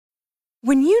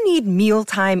When you need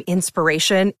mealtime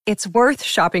inspiration, it's worth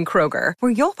shopping Kroger,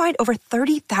 where you'll find over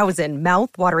 30,000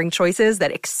 mouth-watering choices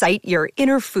that excite your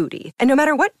inner foodie. And no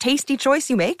matter what tasty choice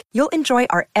you make, you'll enjoy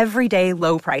our everyday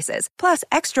low prices, plus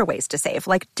extra ways to save,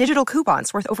 like digital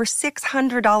coupons worth over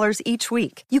 $600 each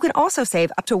week. You can also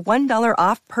save up to $1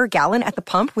 off per gallon at the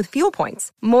pump with fuel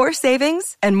points. More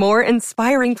savings and more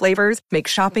inspiring flavors make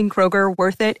shopping Kroger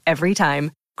worth it every time.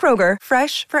 Kroger,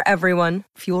 fresh for everyone.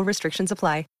 Fuel restrictions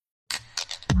apply.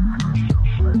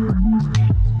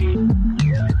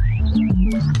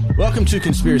 Welcome to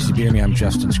Conspiracy Beer Me. I'm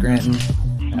Justin Scranton.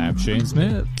 I'm Shane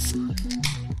Smith.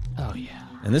 Oh, yeah.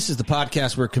 And this is the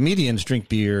podcast where comedians drink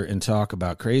beer and talk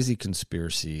about crazy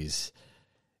conspiracies.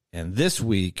 And this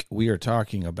week, we are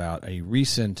talking about a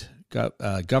recent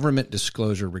government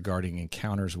disclosure regarding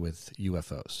encounters with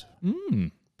UFOs.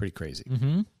 Pretty crazy.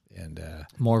 Mm-hmm. And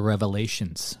more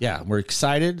revelations. Yeah, we're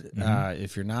excited.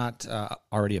 If you're not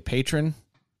already a patron,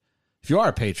 if you are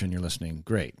a patron, you're listening,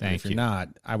 great. But if you're not,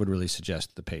 I would really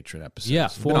suggest the patron episodes. Yeah,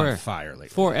 been on fire lately.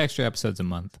 4 extra episodes a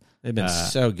month. They've been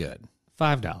so good.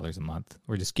 $5 a month.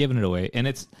 We're just giving it away. And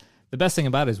it's the best thing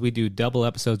about it is we do double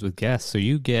episodes with guests. So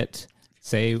you get,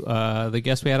 say, the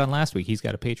guest we had on last week. He's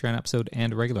got a Patreon episode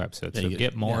and a regular episode. So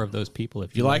get more of those people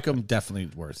if you like them.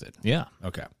 Definitely worth it. Yeah.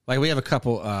 Okay. Like we have a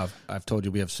couple of, I've told you,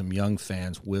 we have some young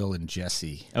fans, Will and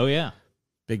Jesse. Oh, yeah.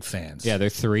 Big fans. Yeah, they're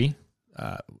 3.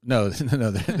 No,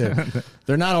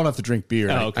 they're not old enough to drink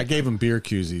beer. Oh, okay. I gave them beer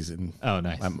koozies, and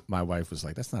nice. My wife was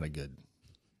like, "That's not a good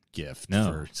gift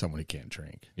for someone who can't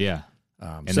drink." Yeah,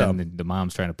 and then the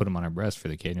mom's trying to put them on her breast for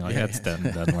the kid. And you're like, that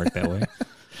doesn't work that way.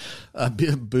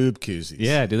 Boob koozies.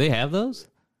 Yeah, do they have those?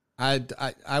 I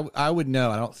would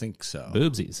know. I don't think so.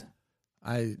 Boobsies.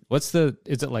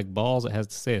 Is it like balls that has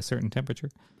to stay a certain temperature?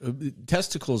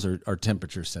 Testicles are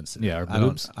temperature sensitive. Yeah, or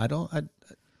boobs.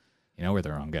 You know, we're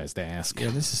the wrong guys to ask. Yeah,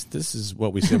 this is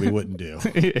what we said we wouldn't do.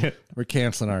 Yeah. We're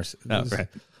canceling our. Right.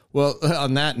 Well,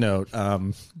 on that note,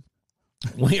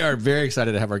 we are very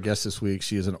excited to have our guest this week.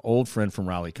 She is an old friend from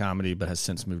Raleigh comedy, but has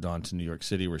since moved on to New York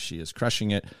City, where she is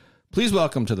crushing it. Please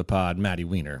welcome to the pod, Maddie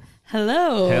Weiner.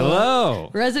 Hello.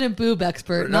 Resident boob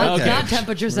expert, not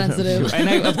temperature sensitive.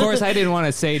 And of course, I didn't want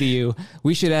to say to you,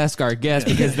 we should ask our guest,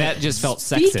 because that just felt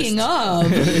sexist. Speaking of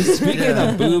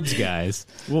the boobs, guys.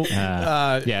 Well,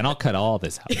 and I'll cut all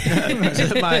this out.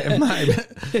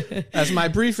 As my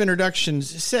brief introduction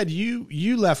said,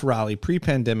 you left Raleigh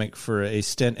pre-pandemic for a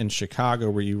stint in Chicago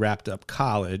where you wrapped up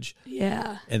college.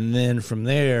 Yeah. And then from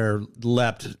there,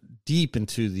 leapt deep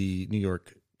into the New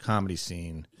York comedy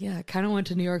scene. Yeah, I kind of went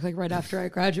to New York like right after I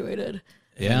graduated.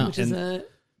 Yeah. Which has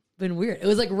been weird. It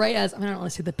was like right as, I don't want to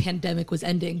say the pandemic was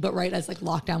ending, but right as like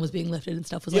lockdown was being lifted and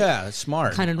stuff was like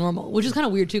smart. Kind of normal, which is kind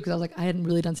of weird too, because I was like, I hadn't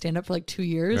really done stand-up for like 2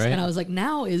 years. Right. And I was like,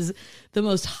 now is the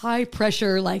most high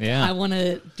pressure, I want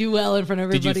to do well in front of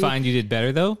everybody. Did you find you did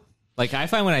better though? Like I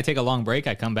find when I take a long break,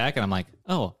 I come back and I'm like,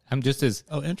 I'm just as,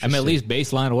 I'm at least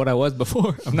baseline of what I was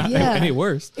before. I'm not any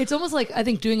worse. It's almost like, I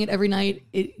think doing it every night,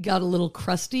 it got a little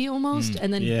crusty almost.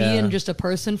 And then being just a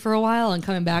person for a while and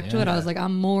coming back to it, I was like,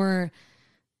 I'm more,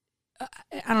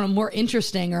 I don't know, more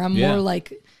interesting, or I'm more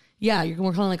like, you're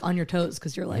more kind of like on your toes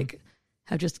because you're like,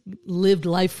 have just lived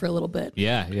life for a little bit.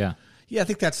 Yeah. Yeah, I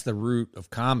think that's the root of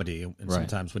comedy. And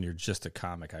sometimes when you're just a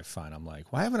comic, I find I'm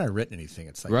like, why haven't I written anything?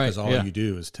 It's like, because all you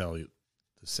do is tell you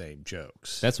the same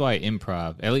jokes. That's why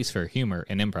improv, at least for humor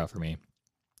and improv for me,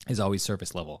 is always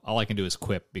surface level. All I can do is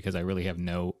quip because I really have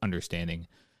no understanding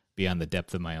beyond the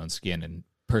depth of my own skin and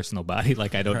personal body.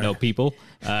 Like I don't know people.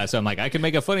 So I'm like, I can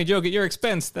make a funny joke at your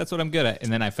expense. That's what I'm good at.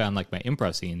 And then I found like my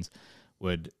improv scenes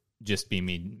would just be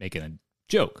me making a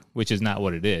joke, which is not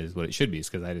what it is. What it should be is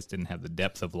because I just didn't have the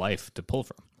depth of life to pull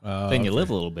from. Then you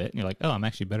live a little bit and you're like, I'm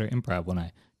actually better at improv when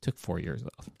I took 4 years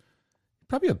off.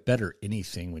 Probably a better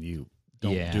anything when you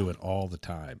don't do it all the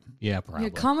time. Yeah, probably. Yeah,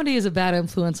 comedy is a bad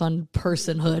influence on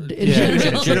personhood in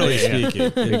general. Generally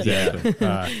speaking. Exactly.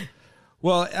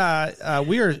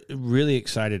 We are really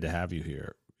excited to have you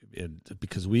here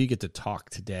because we get to talk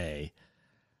today.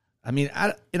 I mean,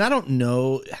 I don't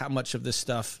know how much of this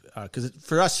stuff, because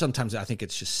for us, sometimes I think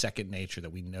it's just second nature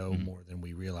that we know more than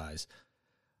we realize.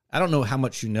 I don't know how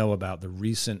much you know about the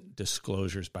recent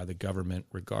disclosures by the government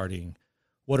regarding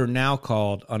what are now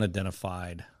called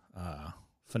unidentified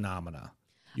phenomena,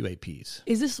 UAPs.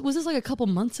 Was this like a couple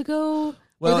months ago?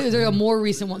 Well, or is there a more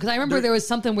recent one? Because I remember there was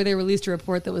something where they released a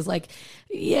report that was like,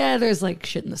 there's like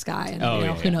shit in the sky, and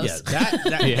who knows?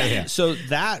 So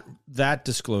that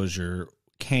disclosure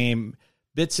came,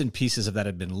 bits and pieces of that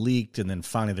had been leaked, and then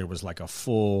finally there was like a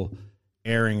full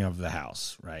airing of the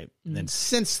house, right? And then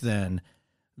since then,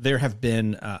 there have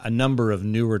been a number of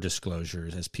newer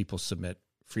disclosures as people submit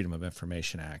Freedom of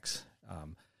Information Acts.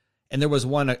 And there was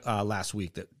one last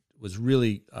week that was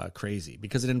really crazy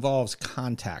because it involves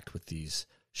contact with these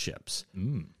ships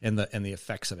and the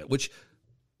effects of it, which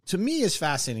to me is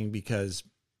fascinating because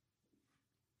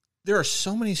there are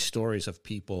so many stories of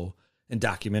people in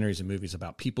documentaries and movies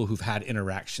about people who've had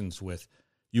interactions with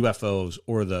UFOs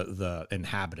or the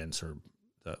inhabitants or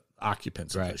the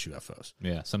occupants of those UFOs.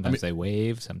 Yeah, sometimes they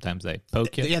wave, sometimes they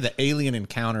poke you. Yeah, the alien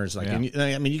encounters. Like, and,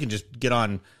 I mean, you can just get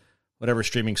on whatever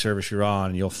streaming service you're on,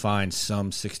 and you'll find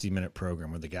some 60-minute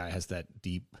program where the guy has that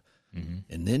deep.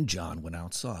 And then John went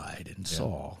outside and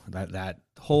saw that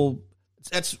whole.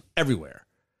 That's everywhere,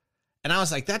 and I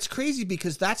was like, that's crazy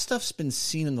because that stuff's been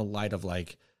seen in the light of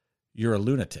like you're a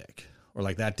lunatic or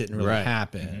like that didn't really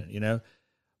happen, you know.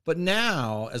 But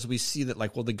now, as we see that,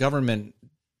 like, well, the government,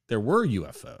 there were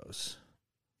UFOs.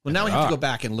 Well, now we have to go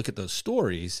back and look at those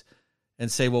stories and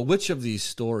say, well, which of these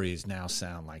stories now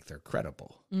sound like they're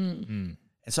credible? And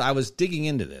so I was digging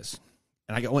into this,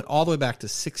 and I went all the way back to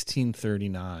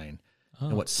 1639.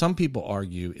 And what some people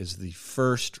argue is the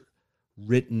first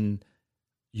written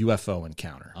UFO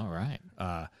encounter. All right.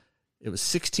 It was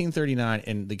 1639,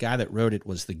 and the guy that wrote it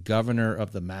was the governor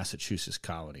of the Massachusetts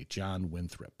colony, John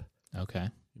Winthrop. Okay.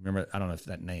 Remember, I don't know if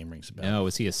that name rings a bell. No,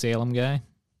 was he a Salem guy?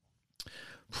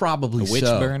 Probably a witch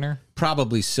so. burner?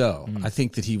 Probably so. I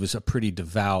think that he was a pretty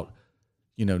devout,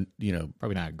 you know.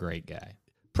 Probably not a great guy.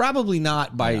 Probably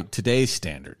not by today's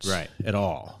standards, right? At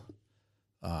all.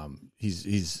 He's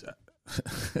he's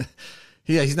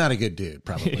not a good dude.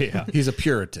 Probably, he's a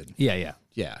Puritan. Yeah.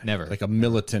 Never like a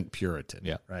militant Puritan.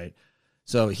 Yeah, right.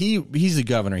 So he's the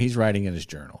governor. He's writing in his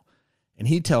journal, and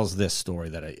he tells this story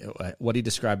that what he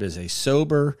described as a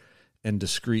sober and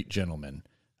discreet gentleman,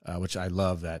 which I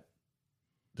love that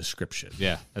description.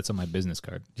 Yeah, that's on my business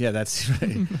card. Yeah, that's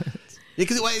right.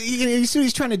 Because you see what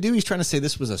he's trying to do? He's trying to say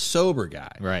this was a sober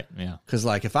guy. Right, yeah. Because,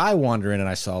 like, if I wander in and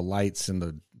I saw lights in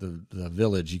the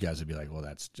village, you guys would be like, well,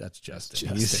 that's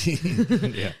Justin.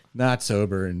 He's not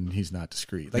sober and he's not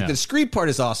discreet. Like, the discreet part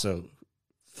is also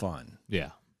fun.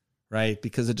 Yeah. Right?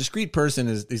 Because a discreet person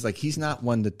he's not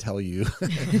one to tell you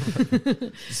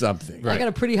something. I got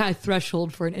a pretty high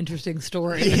threshold for an interesting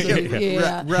story.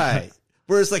 Right.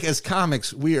 Whereas, like, as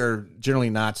comics, we are generally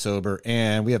not sober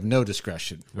and we have no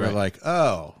discretion. We're like,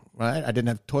 oh, right, I didn't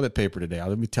have toilet paper today.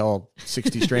 Let me tell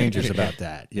 60 strangers about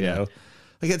that, you know?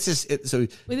 Like, it's just, so.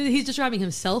 Wait, he's describing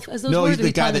himself as those no, words? he's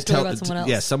the guy that tells about someone else?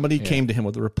 Yeah, somebody came to him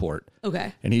with a report.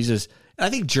 Okay. And he's just, I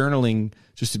think journaling,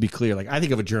 just to be clear, like, I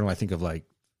think of a journal, I think of, like,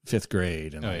 5th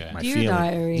grade and my Dear feeling.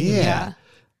 diary. Yeah.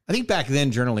 I think back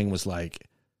then journaling was like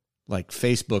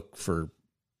Facebook for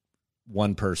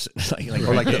one person,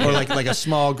 or like a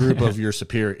small group of your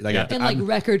superior, and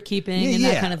record keeping and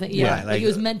that kind of thing. Yeah, right, like it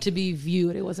was meant to be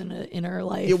viewed. It wasn't an inner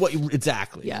life.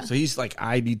 Exactly. Yeah. So he's like,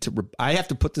 I have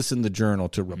to put this in the journal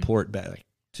to report back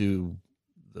to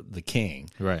the king.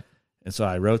 Right. And so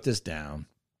I wrote this down.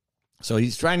 So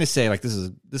he's trying to say, like,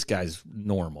 this guy's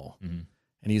normal, and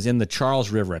he's in the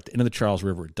Charles River. At the end of the Charles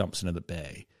River, it dumps into the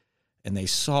bay, and they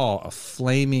saw a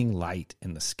flaming light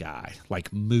in the sky,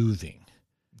 like moving.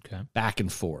 Okay. Back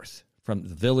and forth from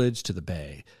the village to the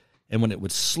bay. And when it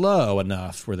would slow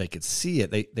enough where they could see it,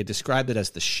 they described it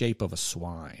as the shape of a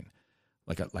swine,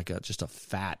 like just a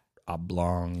fat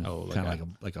oblong, kind of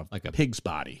like a pig's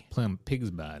body. Pig's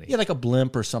body. Yeah, like a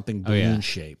blimp or something balloon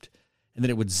shaped. And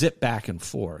then it would zip back and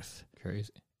forth.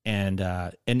 Crazy. And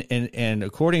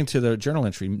according to the journal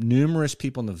entry, numerous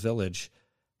people in the village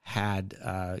had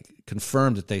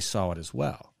confirmed that they saw it as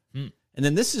well. And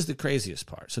then this is the craziest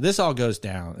part. So this all goes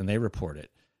down, and they report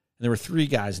it. And there were 3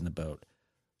 guys in the boat.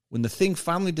 When the thing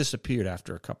finally disappeared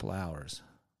after a couple hours,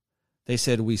 they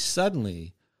said, we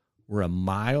suddenly were a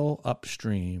mile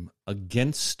upstream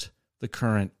against the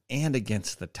current and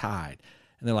against the tide.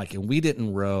 And they're like, and we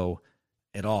didn't row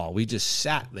at all. We just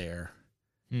sat there.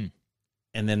 And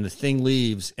then the thing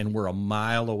leaves, and we're a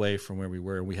mile away from where we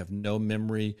were. And we have no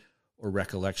memory or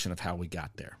recollection of how we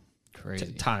got there.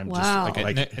 Crazy. Wow.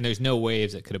 Just and there's no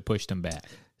waves that could have pushed them back.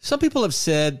 Some people have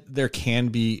said there can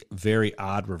be very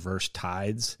odd reverse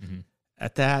tides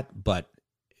at that, but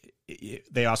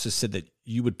they also said that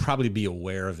you would probably be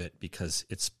aware of it because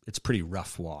it's pretty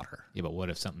rough water. Yeah, but what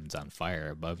if something's on fire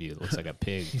above you? It looks like a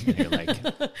pig. And you're like,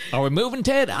 are we moving,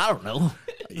 Ted? I don't know.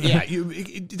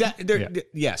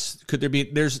 Yes. Could there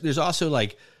be? There's also,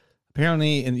 like,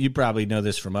 apparently, and you probably know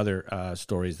this from other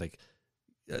stories, like,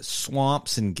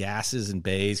 swamps and gases and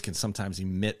bays can sometimes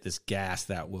emit this gas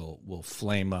that will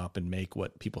flame up and make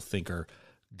what people think are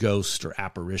ghosts or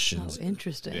apparitions. Oh,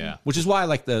 interesting. Yeah. Which is why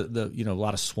like the a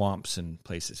lot of swamps and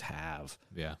places have.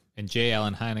 Yeah. And J.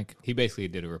 Allen Hynek, he basically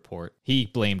did a report. He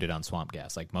blamed it on swamp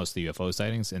gas, like most of the UFO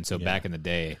sightings. And so back in the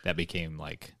day, that became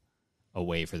like a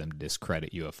way for them to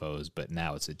discredit UFOs. But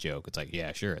now it's a joke. It's like,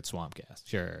 yeah, sure, it's swamp gas.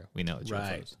 Sure, we know it's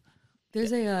UFOs.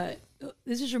 There's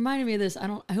this just reminded me of this.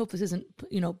 I hope this isn't,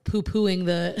 poo-pooing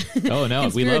the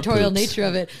conspiratorial nature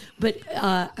of it. But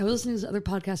I was listening to this other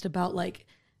podcast about like,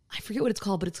 I forget what it's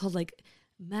called, but it's called like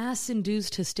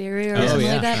mass-induced hysteria or something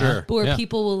like that. Sure. But where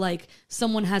people will like,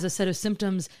 someone has a set of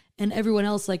symptoms and everyone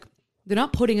else like, they're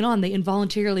not putting it on. They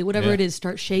involuntarily, whatever it is,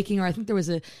 start shaking. Or I think there was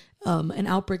an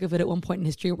outbreak of it at one point in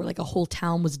history where like a whole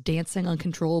town was dancing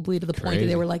uncontrollably to the point that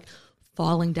they were like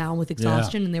falling down with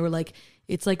exhaustion. And they were like,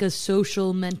 it's like a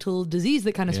social mental disease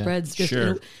that kind of spreads. Just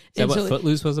Sure. Is that what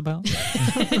Footloose was about?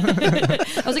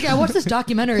 I was like, I watched this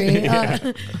documentary.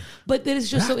 But it is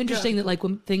just so interesting that like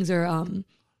when things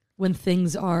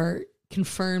are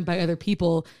confirmed by other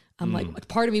people, I'm like,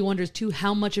 part of me wonders too,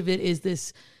 how much of it is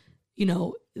this,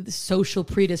 the social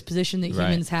predisposition that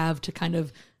humans have to kind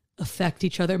of affect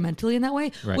each other mentally in that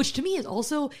way, which to me is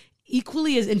also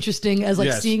equally as interesting as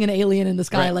like seeing an alien in the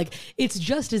sky. Like it's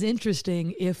just as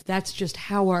interesting if that's just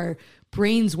how our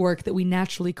brains work, that we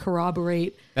naturally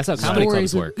corroborate. That's how comedy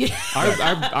clubs work.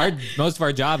 Our most of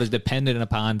our job is dependent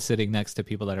upon sitting next to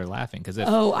people that are laughing. Because if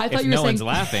no one's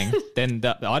laughing, then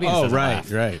the audience doesn't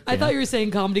laugh. Right. I thought you were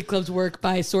saying comedy clubs work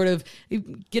by sort of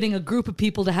getting a group of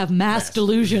people to have mass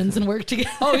delusions and work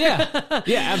together. Oh yeah,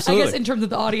 yeah, absolutely. I guess in terms of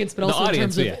the audience, but also in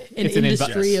terms of an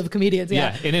industry of comedians.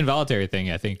 Yeah, an involuntary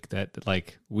thing. I think that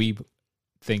like we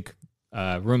think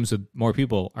rooms with more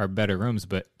people are better rooms,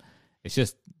 but it's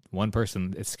just one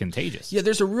person, it's contagious. Yeah,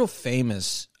 there's a real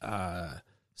famous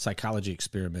psychology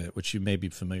experiment, which you may be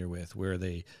familiar with, where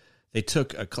they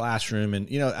took a classroom and,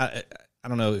 I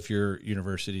don't know if your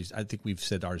universities, I think we've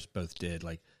said ours both did,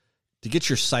 like to get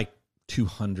your Psych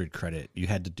 200 credit, you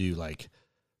had to do like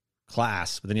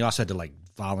class, but then you also had to like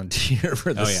volunteer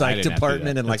for the psych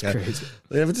department and like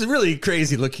it's a really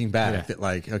crazy looking back that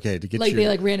like, okay, to get they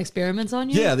like ran experiments on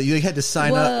you? Yeah, you had to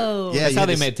sign up. Yeah, that's how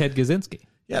they made Ted Kaczynski.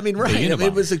 Yeah, I mean, right.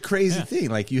 It was a crazy thing.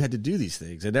 Like, you had to do these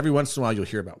things. And every once in a while, you'll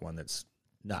hear about one that's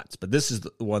nuts. But this is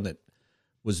the one that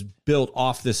was built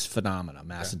off this phenomena,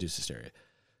 mass-induced hysteria.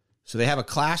 So they have a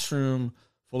classroom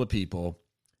full of people,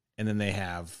 and then they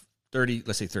have 30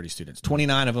 students.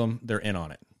 29 of them, they're in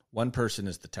on it. One person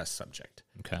is the test subject.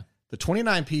 Okay. The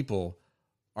 29 people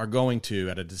are going to,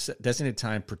 at a designated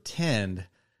time, pretend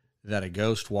that a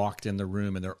ghost walked in the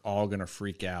room, and they're all going to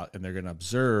freak out, and they're going to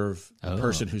observe the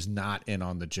person who's not in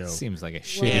on the joke. Seems like a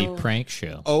shitty prank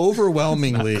show.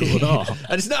 Overwhelmingly. It's not cool at all.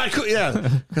 And it's not cool,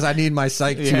 because I need my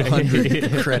Psych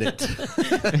 200 credit.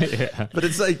 But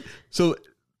it's like, so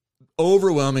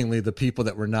overwhelmingly, the people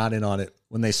that were not in on it,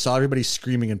 when they saw everybody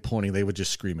screaming and pointing, they would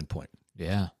just scream and point.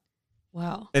 Yeah.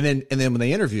 Wow. And then when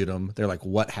they interviewed them, they're like,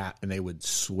 what happened? And they would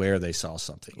swear they saw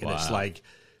something. And it's like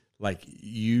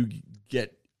you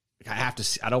get, I have to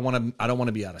see, I don't want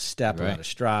to be out of step or out of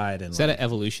stride. And is that an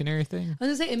evolutionary thing? I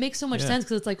was gonna say, it makes so much sense,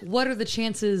 because it's like, what are the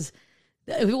chances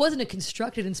if it wasn't a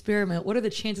constructed experiment? What are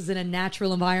the chances in a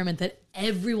natural environment that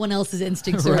everyone else's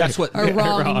instincts are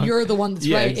wrong and you're the one that's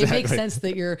right? Exactly. It makes sense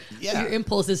that your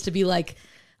impulse is to be like,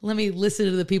 let me listen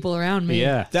to the people around me.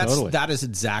 Yeah, that is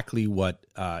exactly what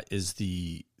is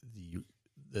the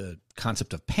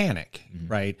concept of panic,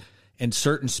 right? And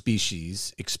certain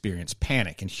species experience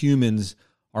panic, and humans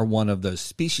are one of those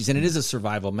species, and it is a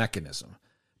survival mechanism.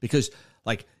 Because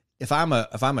like if I'm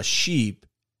a sheep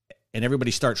and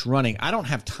everybody starts running, I don't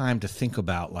have time to think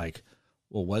about like,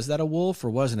 well, was that a wolf or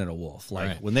wasn't it a wolf?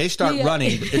 Like when they start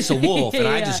running, it's a wolf, and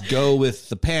I just go with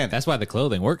the panic. That's why the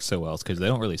clothing works so well, because they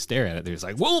don't really stare at it. They're just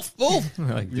like, wolf, wolf.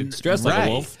 Like, it's dressed like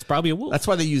a wolf. It's probably a wolf. That's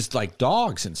why they use like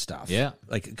dogs and stuff. Yeah,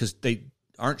 like because they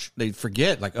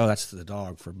forget like, oh, that's the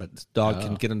dog but the dog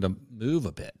can get them to move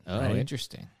a bit. Oh, right?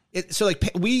 Interesting. So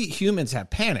like we humans have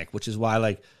panic, which is why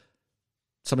like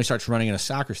somebody starts running in a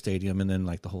soccer stadium and then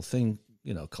like the whole thing,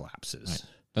 collapses. Right.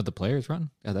 Don't the players run?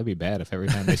 Yeah, that'd be bad if every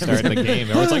time they start the game,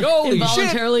 everyone's like, "Oh,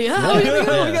 involuntarily, we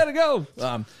gotta go."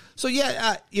 So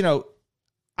I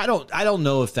don't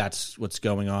know if that's what's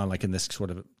going on like in this sort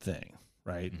of thing,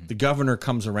 right? Mm-hmm. The governor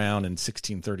comes around in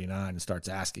 1639 and starts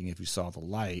asking if you saw the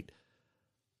light.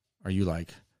 Are you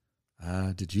like,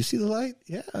 did you see the light?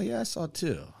 Yeah, I saw it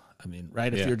too. I mean,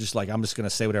 right? If you're just like, I'm just going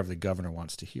to say whatever the governor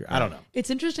wants to hear. I don't know.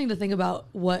 It's interesting to think about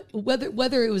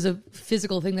whether it was a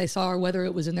physical thing they saw or whether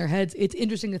it was in their heads. It's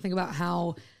interesting to think about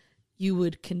how you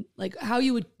would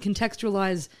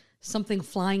contextualize something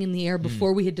flying in the air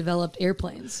before we had developed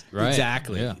airplanes. Right.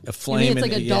 Exactly. Yeah. A To flame. me, it's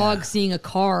like a yeah. dog seeing a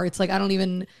car. It's like I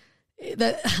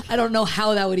don't know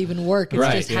how that would even work. It's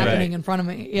Right, just yeah, happening in front of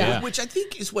me. Yeah. Which I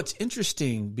think is what's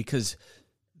interesting, because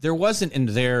there wasn't in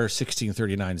their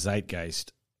 1639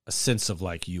 zeitgeist a sense of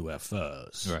like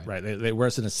UFOs, right? There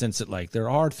wasn't a sense that like there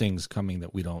are things coming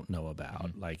that we don't know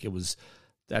about. Like it was,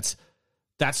 that's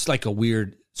like a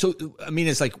weird. So I mean,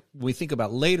 it's like when we think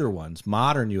about later ones,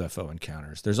 modern UFO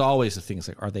encounters. There's always the things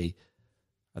like, are they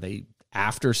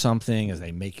after something? Is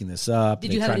they making this up?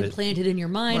 Did you have it implanted in your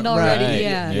mind Right, already?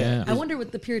 yeah. I wonder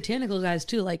with the puritanical guys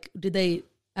too. Like, did they?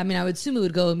 I mean, I would assume it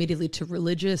would go immediately to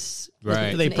religious.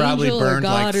 Right. They an probably angel or burned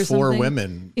God like or 4 something.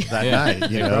 women that Yeah, night. You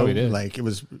they know, probably did. like it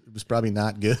was probably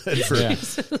not good for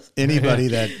anybody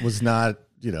that was not,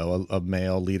 you know, a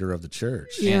male leader of the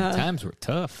church. Yeah. And times were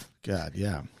tough. God,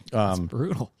 yeah.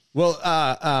 Brutal. Well,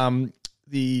 I'm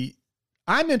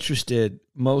interested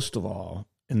most of all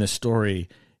in the story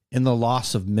in the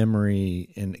loss of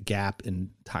memory and gap in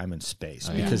time and space,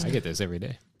 because I get this every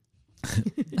day.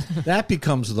 that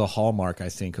becomes the hallmark, I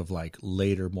think, of like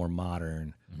later, more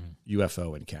modern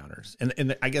UFO encounters.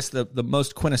 And I guess the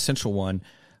most quintessential one,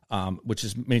 which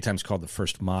is many times called the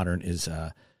first modern, is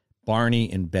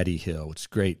Barney and Betty Hill, which is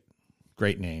great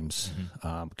names.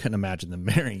 Couldn't imagine them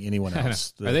marrying anyone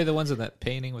else. Are they the ones with that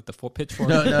painting with the pitchfork?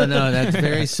 No, that's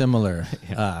very similar.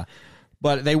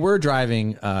 But they were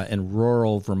driving in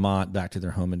rural Vermont back to their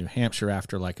home in New Hampshire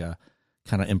after like a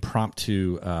kind of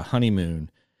impromptu honeymoon.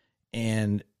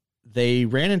 And they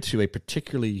ran into a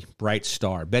particularly bright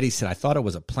star. Betty said, I thought it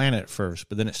was a planet at first,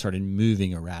 but then it started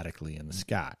moving erratically in the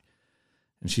sky.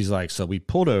 And she's like, so we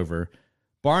pulled over.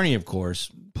 Barney, of course,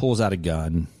 pulls out a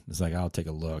gun. It's like, I'll take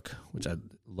a look, which I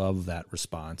love that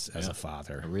response as a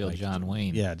father. A real like, John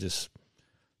Wayne. Yeah, just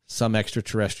some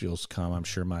extraterrestrials come. I'm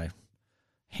sure my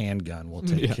handgun will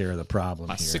take care of the problem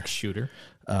A here. 6-shooter.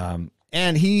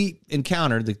 And he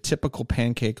encountered the typical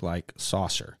pancake-like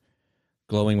saucer,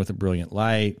 glowing with a brilliant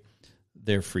light.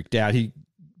 They're freaked out. He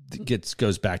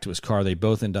goes back to his car. They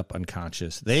both end up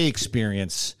unconscious. They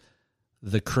experience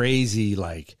the crazy,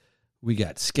 like, we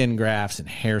got skin grafts and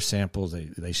hair samples.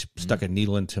 They stuck a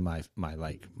needle into my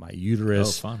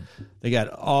uterus. Oh, fun. They got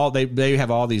all they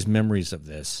have all these memories of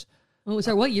this. Oh,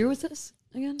 sorry. What year was this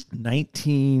again?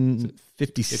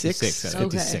 1956. 56,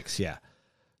 56, yeah.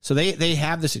 So they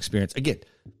have this experience. Again,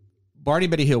 Barney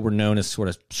and Betty Hill were known as sort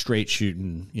of straight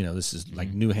shooting, you know, this is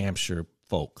like New Hampshire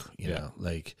folk, you know,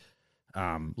 like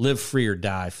live free or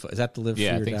die. Is that the live free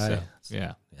Yeah, or I think die? so.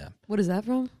 Yeah. What is that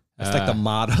from? It's like the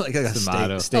motto, like a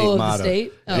motto. state Oh, the motto.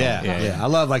 state? Oh. Yeah. I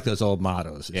love like those old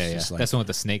mottos. It's Yeah. just like, That's the one with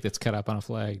the snake that's cut up on a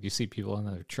flag. You see people on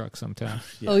their truck sometimes.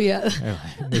 Oh, yeah.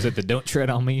 Is it the don't tread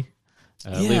on me?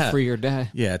 Live free or die.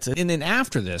 yeah. And then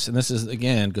after this, and this is,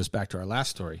 again, goes back to our last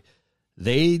story,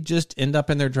 they just end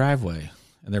up in their driveway.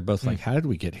 And they're both like, how did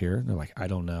we get here? And they're like, I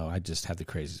don't know. I just had the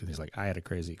crazy. And he's like, I had a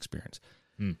crazy experience.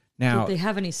 Now, Did they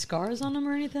have any scars on them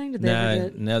or anything? Did they ever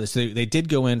get... no. So they did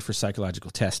go in for psychological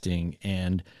testing,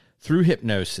 and through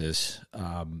hypnosis,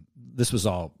 this was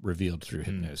all revealed through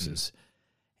hypnosis.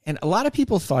 And a lot of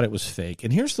people thought it was fake.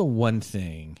 And here's the one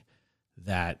thing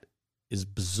that is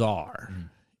bizarre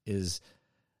is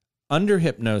under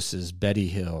hypnosis, Betty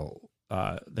Hill,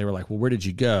 they were like, well, where did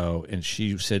you go? And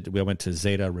she said, we went to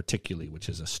Zeta Reticuli, which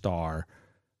is a star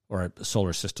or a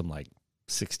solar system like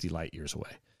 60 light years away.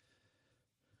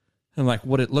 And like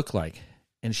what it looked like.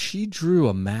 And she drew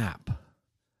a map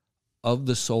of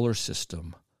the solar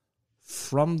system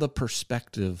from the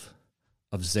perspective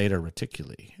of Zeta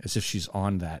Reticuli, as if she's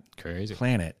on that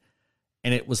planet.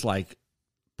 And it was like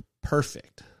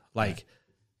perfect. Like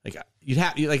you'd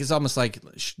have, like, it's almost like,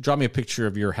 draw me a picture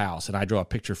of your house, and I draw a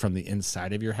picture from the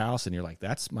inside of your house, and you're like,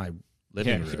 that's my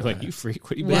living room. Like, you freak.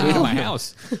 What are you doing in my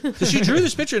house? So she drew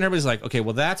this picture, and everybody's like, okay,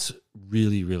 well, that's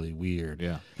really, really weird.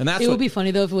 Yeah. And that's It what would be funny,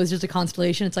 though, if it was just a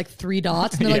constellation. It's like 3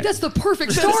 dots, and they're like, that's the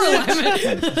perfect star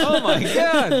alignment. Oh, my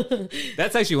God.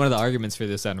 That's actually one of the arguments for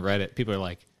this on Reddit. People are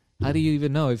like, how do you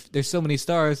even know if there's so many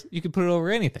stars, you can put it over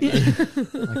anything?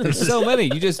 Like, there's so many.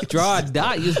 You just draw a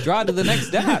dot. You just draw to the next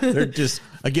dot. They're just,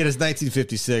 again, it's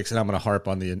 1956, and I'm going to harp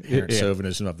on the inherent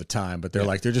chauvinism of the time, but they're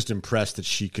they're just impressed that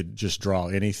she could just draw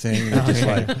anything. They're just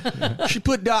like, she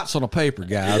put dots on a paper,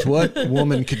 guys. What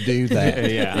woman could do that?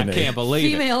 Yeah, You know? I can't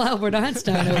believe Female Albert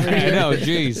Einstein over it. I here. know,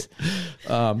 jeez.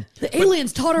 The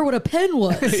aliens taught her what a pen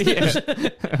was.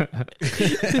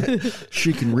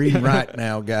 She can read and write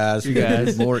now, guys. You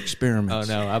guys. More Oh, experiments.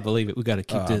 no, I believe it. We got to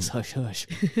keep this hush hush.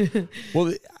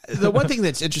 Well, the one thing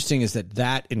that's interesting is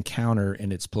that encounter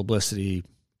and its publicity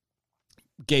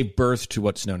gave birth to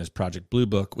what's known as Project Blue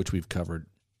Book, which we've covered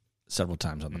several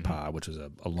times on the pod, which was a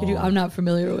long. I'm not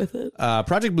familiar with it.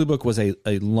 Project Blue Book was a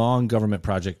long government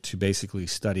project to basically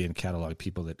study and catalog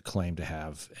people that claim to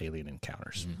have alien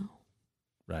encounters.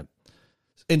 Right.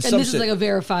 And this is like a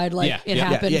verified, it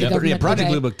happened. Yeah, Project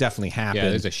Blue Book definitely happened. Yeah,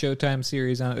 there's a Showtime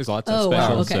series on it. There's lots of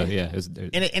specials. Wow, okay. So, yeah.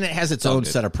 And it has its own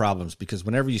set of problems because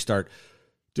whenever you start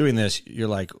doing this, you're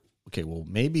like, okay, well,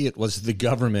 maybe it was the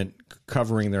government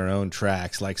covering their own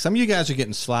tracks. Like some of you guys are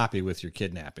getting sloppy with your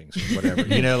kidnappings or whatever.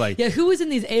 Who was in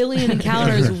these alien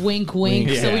encounters? Wink, wink.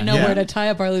 So we know where to tie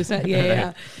up our loose ends.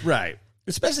 Yeah. Right.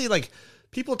 Especially like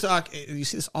people talk. You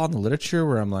see this all in the literature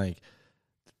where I'm like,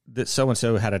 that so and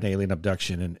so had an alien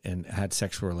abduction and had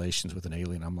sexual relations with an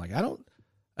alien. I'm like, I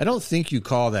don't think you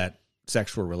call that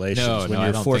sexual relations when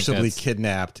you're forcibly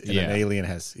kidnapped and an alien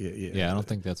has. I don't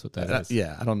think that's what that is.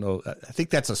 Yeah, I don't know. I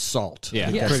think that's assault.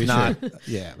 Yeah, that's pretty not. Sure.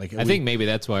 Yeah, like I think maybe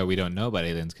that's why we don't know about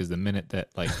aliens because the minute that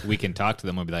we can talk to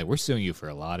them, we'll be like, we're suing you for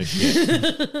a lot of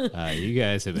shit. You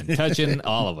guys have been touching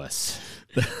all of us.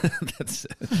 That's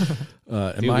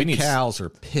and my cows are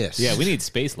pissed. Yeah, we need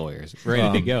space lawyers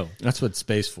ready to go. That's what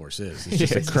Space Force is. It's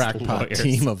just a crackpot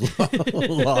team of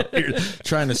lawyers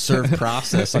trying to serve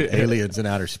process on aliens in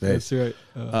outer space. That's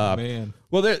right. Man.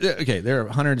 Well, there are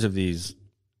hundreds of these.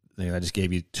 I just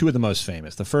gave you two of the most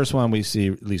famous. The first one we see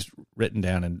at least written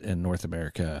down in North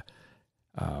America,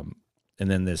 and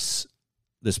then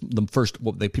the first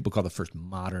what people call the first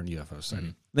modern UFO sighting.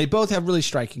 Mm-hmm. They both have really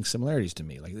striking similarities to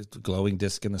me, like the glowing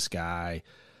disc in the sky,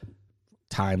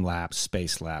 time lapse,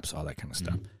 space lapse, all that kind of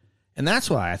stuff. Mm-hmm. And that's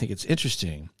why I think it's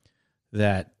interesting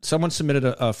that someone submitted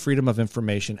a Freedom of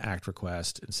Information Act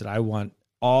request and said, I want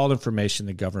all information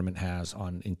the government has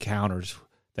on encounters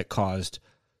that caused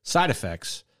side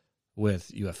effects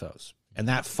with UFOs. And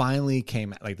that finally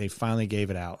came, like they finally gave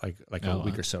it out like a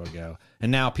week or so ago.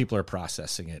 And now people are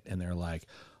processing it and they're like,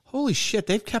 holy shit,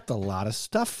 they've kept a lot of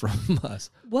stuff from us.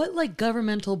 What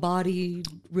governmental body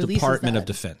releases Department that? of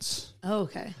Defense. Oh,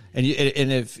 okay. And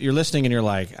if you're listening and you're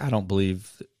like, I don't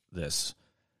believe this,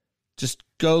 just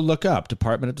go look up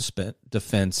Department of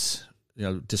Defense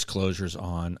disclosures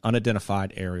on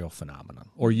unidentified aerial phenomena,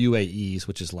 or UAEs,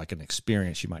 which is like an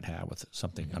experience you might have with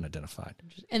something unidentified.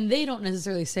 And they don't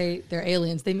necessarily say they're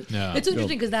aliens. It's interesting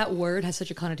because that word has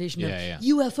such a connotation of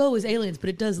UFO is aliens,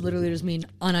 but it does literally just mean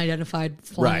unidentified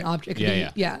flying object.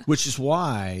 Yeah. Which is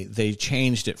why they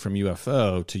changed it from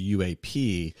UFO to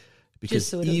UAP, because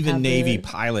so even Navy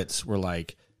pilots were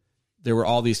like, there were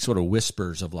all these sort of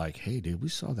whispers of like, hey, dude, we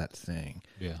saw that thing.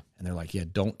 Yeah. And they're like, yeah,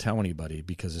 don't tell anybody,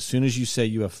 because as soon as you say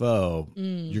UFO,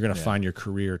 you're going to find your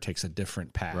career takes a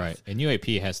different path. Right. And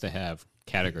UAP has to have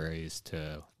categories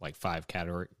to like 5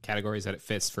 categories that it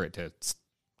fits for it to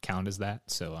count as that.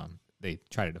 So they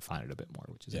try to define it a bit more,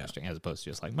 which is interesting, as opposed to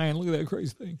just like, man, look at that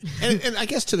crazy thing. And I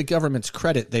guess to the government's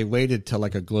credit, they waited till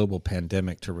like a global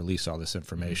pandemic to release all this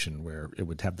information where it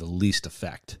would have the least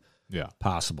effect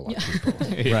possible on people,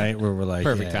 right? Where we're like,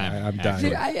 perfect time. I'm done.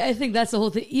 Dude, I think that's the whole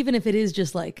thing. Even if it is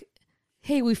just like,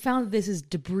 hey, we found that this is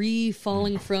debris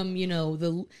falling from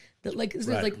that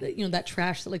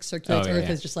trash that like circulates Earth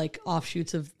is just like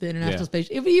offshoots of the International Space.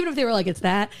 Even if they were like, it's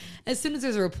that. As soon as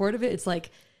there's a report of it, it's like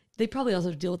they probably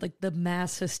also deal with like the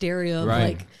mass hysteria of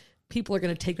like people are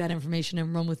going to take that information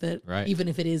and run with it, even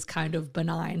if it is kind of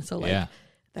benign. So like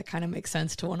that kind of makes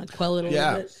sense to want to quell it a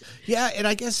little bit. Yeah, and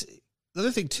I guess the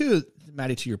other thing too,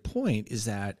 Maddie, to your point, is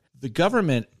that the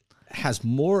government has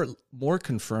more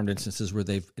confirmed instances where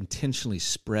they've intentionally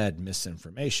spread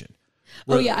misinformation.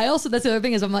 I also, that's the other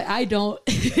thing is I'm like, I don't,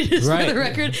 just for the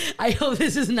record, I hope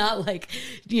this is not like,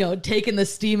 taking the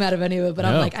steam out of any of it, but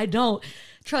I'm like, I don't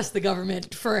trust the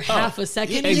government for half a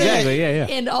second. Exactly, yeah.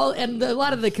 And a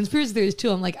lot of the conspiracy theories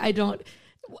too, I'm like,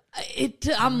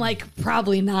 I'm like,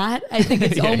 probably not. I think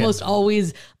it's almost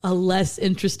always a less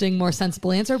interesting, more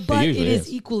sensible answer, but it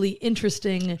is equally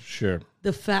interesting. Sure.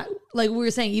 The fact, like we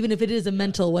were saying, even if it is a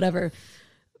mental whatever.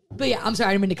 But yeah, I'm sorry,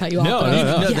 I didn't mean to cut you off. No.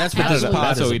 That's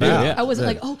what we do. Yeah. I wasn't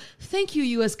like, oh, thank you,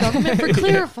 U.S. government, for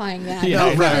clarifying that.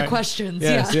 No further questions.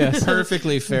 Yes.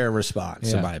 Perfectly fair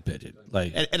response, in my opinion.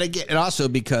 Like, and again, and also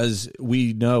because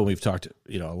we know we've talked,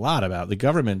 a lot about the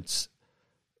government's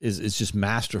is just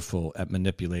masterful at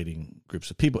manipulating groups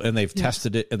of people, and they've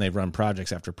tested it and they've run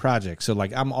projects after project. So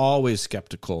like, I'm always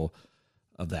skeptical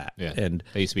of that. Yeah. And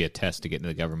there used to be a test to get into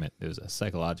the government. It was a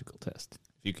psychological test.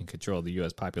 If you can control the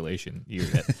U.S. population, you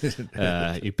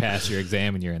pass your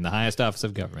exam and you're in the highest office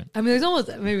of government. I mean, there's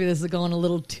almost, maybe this is going a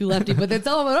little too lefty, but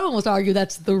I almost argue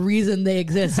that's the reason they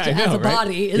exist as a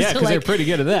body. Is because they're pretty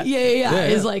good at that. Yeah.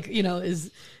 Is like,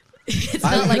 it's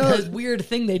not like this weird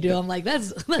thing they do. I'm like,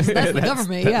 that's the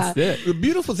government. The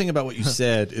beautiful thing about what you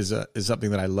said is something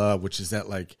that I love, which is that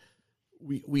like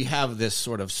we have this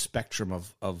sort of spectrum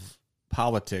of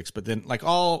politics, but then like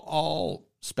all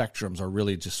spectrums are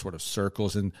really just sort of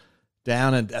circles, and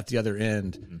down at the other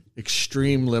end,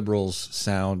 extreme liberals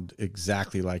sound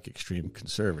exactly like extreme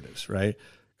conservatives, right?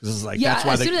 Because it's like, that's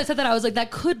why as soon as I said that, I was like, that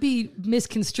could be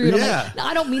misconstrued. I'm like, no,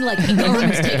 I don't mean like the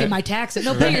government's taking my taxes.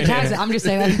 No, pay your taxes. I'm just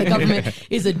saying that the government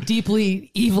is a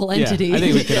deeply evil entity. Yeah, I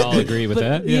think we can all agree with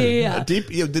that. Yeah. Deep,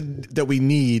 that we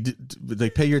need, they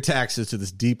pay your taxes to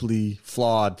this deeply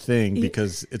flawed thing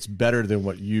because it's better than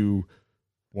what you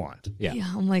want. Yeah,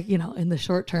 I'm like, in the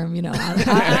short term, I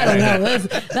don't know.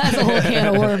 That's a whole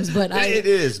can of worms. But it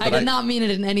is. I did not mean it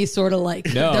in any sort of like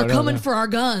they're coming for our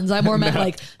guns. I more meant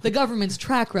like the government's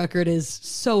track record is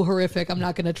so horrific. I'm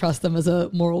not going to trust them as a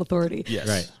moral authority. Yes,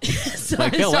 right.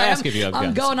 Sorry, they'll ask if you have guns.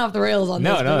 I'm going off the rails on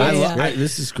this.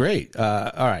 This is great. All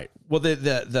right. Well,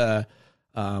 the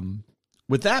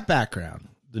with that background,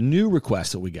 the new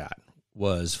request that we got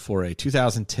was for a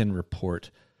 2010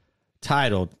 report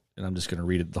titled, and I'm just going to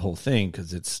read it the whole thing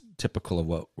because it's typical of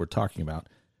what we're talking about.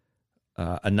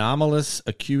 Anomalous,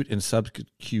 acute, and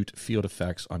subacute field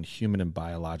effects on human and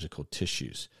biological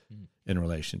tissues in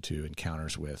relation to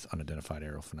encounters with unidentified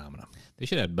aerial phenomena. They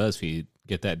should have BuzzFeed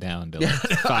get that down to like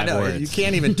 5 words. You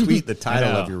can't even tweet the title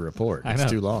of your report. It's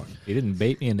too long. You didn't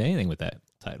bait me into anything with that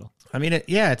title. I mean,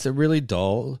 it's a really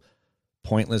dull,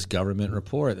 pointless government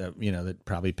report that that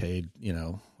probably paid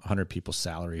 100 people's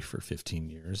salary for 15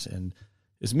 years and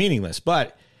is meaningless.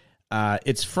 But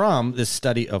it's from this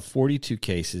study of 42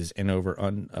 cases and over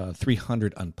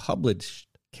 300 unpublished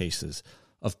cases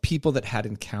of people that had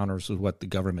encounters with what the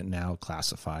government now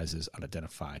classifies as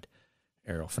unidentified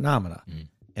aerial phenomena.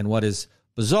 And what is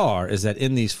bizarre is that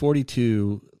in these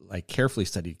 42 carefully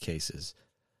studied cases,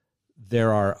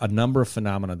 there are a number of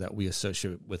phenomena that we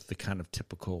associate with the kind of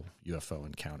typical UFO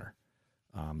encounter.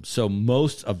 So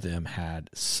most of them had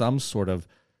some sort of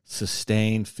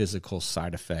sustained physical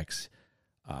side effects,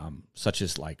 such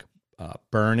as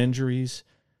burn injuries,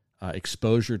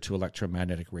 exposure to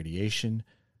electromagnetic radiation,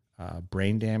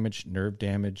 brain damage, nerve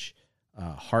damage,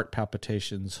 heart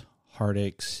palpitations,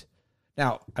 heartaches.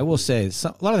 Now, I will say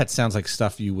a lot of that sounds like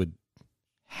stuff you would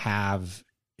have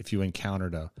if you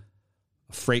encountered a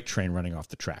freight train running off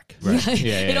the track. Right.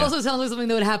 It also sounds like something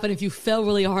that would happen if you fell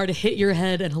really hard, hit your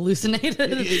head, and hallucinated.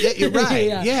 You're right.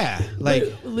 Yeah.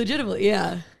 Legitimately,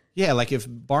 yeah. Yeah, like if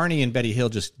Barney and Betty Hill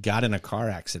just got in a car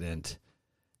accident.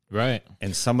 Right.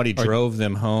 And somebody drove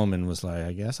them home and was like,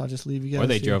 I guess I'll just leave you guys. Or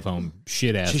they drove home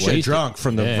shit-ass wasted. Drunk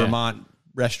from the Vermont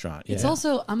restaurant. It's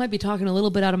also, I might be talking a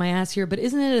little bit out of my ass here, but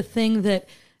isn't it a thing that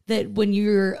when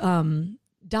you're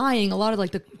dying, a lot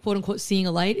of the quote-unquote seeing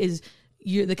a light is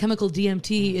the chemical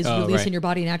DMT is released in your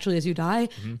body naturally as you die.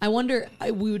 I wonder,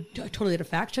 we would totally have to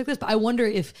fact check this, but I wonder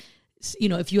if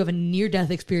if you have a near-death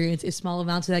experience, if small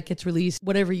amounts of that gets released,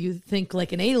 whatever you think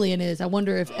an alien is, I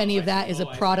wonder if any of that is a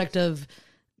product of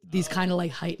these kind of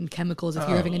heightened chemicals. If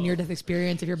you're having a near-death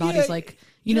experience, if your body's maybe,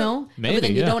 but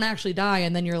then you don't actually die,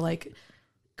 and then you're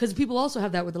because people also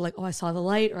have that where they're I saw the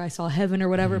light or I saw heaven or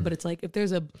whatever, but it's if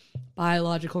there's a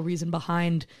biological reason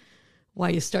behind why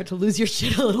you start to lose your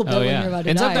shit a little bit when you're about to die.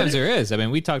 And sometimes there is. I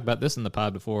mean, we talked about this in the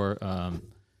pod before.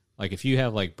 If you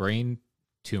have brain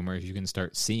tumors, you can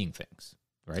start seeing things,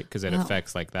 right? Because it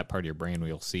affects that part of your brain where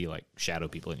you'll see shadow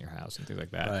people in your house and things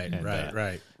like that.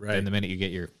 Right. And the minute you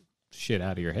get your shit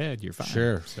out of your head, you're fine.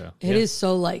 Sure. So it is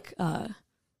so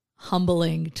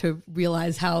humbling to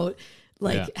realize how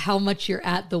how much you're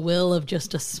at the will of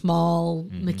just a small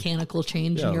mechanical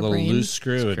change in your brain. Loose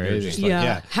screw. And crazy.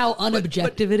 How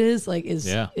unobjective it is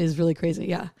is really crazy.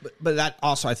 Yeah. But that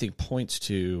also, I think, points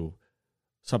to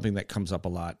something that comes up a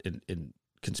lot in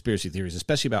conspiracy theories,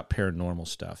 especially about paranormal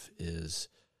stuff, is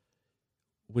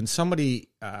when somebody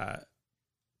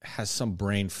has some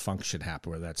brain function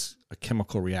happen, whether that's a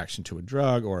chemical reaction to a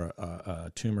drug or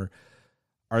a tumor,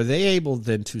 are they able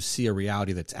then to see a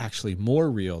reality that's actually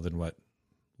more real than what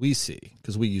we see?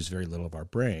 Because we use very little of our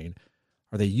brain.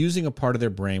 Are they using a part of their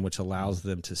brain which allows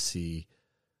them to see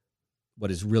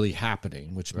what is really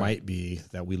happening, which might be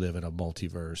that we live in a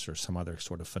multiverse or some other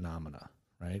sort of phenomena?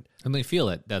 Right. And they feel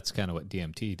it. That's kind of what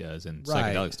DMT does, and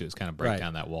psychedelics do, is kind of break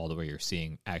down that wall to where you're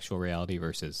seeing actual reality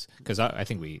versus, because I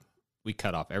think we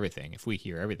cut off everything. If we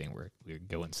hear everything, we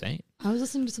go insane. I was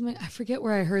listening to something, I forget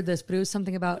where I heard this, but it was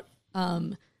something about,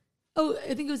 I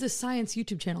think it was a science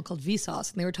YouTube channel called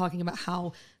Vsauce, and they were talking about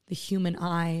how the human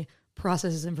eye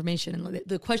processes information. And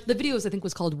the videos, I think,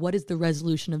 was called "What is the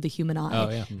resolution of the human eye?" Oh,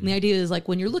 yeah. And the idea is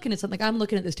when you're looking at something, I'm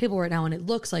looking at this table right now, and it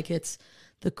looks like it's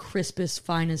the crispest,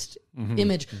 finest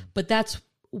image, but that's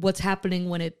what's happening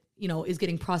when it is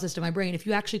getting processed in my brain. If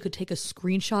you actually could take a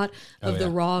screenshot of the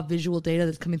raw visual data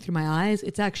that's coming through my eyes,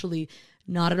 it's actually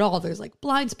not at all. There's like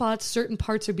blind spots. Certain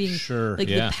parts are being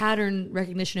the pattern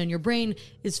recognition in your brain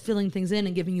is filling things in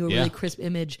and giving you a really crisp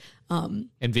image. And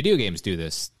video games do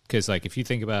this because, like, if you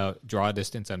think about draw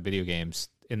distance on video games,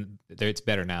 it's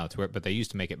better now but they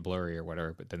used to make it blurry or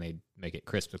whatever, but then they make it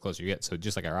crisp the closer you get. So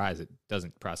just like our eyes, it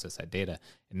doesn't process that data.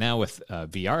 And now with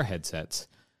VR headsets,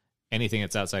 anything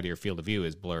that's outside of your field of view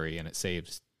is blurry, and it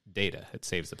saves data. It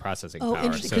saves the processing power. Oh,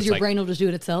 interesting, because your brain will just do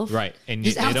it itself? Right. And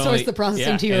just outsource the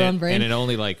processing to your own brain. And it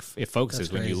only, like, it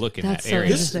focuses when you look in that area.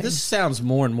 This sounds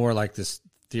more and more like this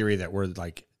theory that we're,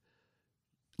 like,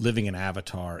 living an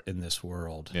avatar in this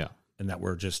world. Yeah. And that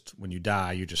we're just, when you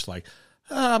die, you're just like,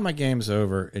 my game's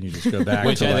over, and you just go back.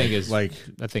 Which to I think is, like,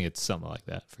 I think it's something like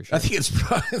that, for sure. I think it's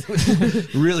probably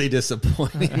really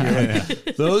disappointing.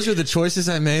 Like, those are the choices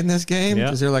I made in this game?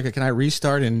 Because they're like, can I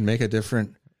restart and make a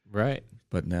different... Right.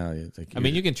 But now you think... I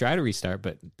mean, you can try to restart,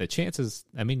 but the chances...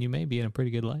 I mean, you may be in a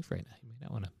pretty good life right now. You may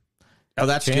not want to... Oh,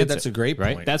 that's good. That's a great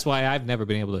point. Right? That's why I've never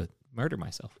been able to murder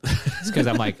myself. It's because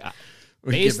I'm like,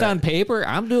 based on paper,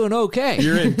 I'm doing okay.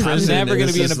 You're in prison. I'm never going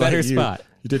to be in a better spot.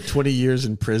 You did 20 years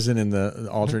in prison in the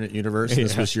alternate universe.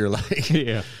 This was your, like...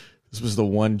 This was the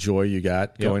one joy you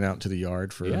got going out into the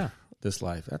yard for this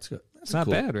life. That's good. That's not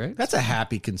bad, right? That's a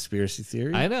happy conspiracy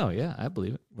theory. I know. Yeah, I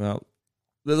believe it. Well...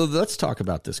 Let's talk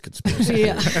about this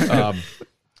conspiracy.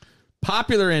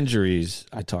 Popular injuries,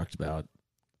 I talked about,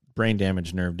 brain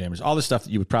damage, nerve damage, all the stuff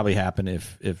that you would probably happen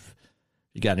if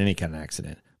you got any kind of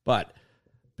accident. But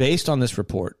based on this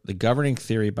report, the governing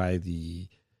theory by the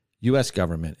U.S.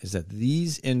 government is that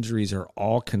these injuries are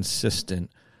all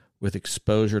consistent with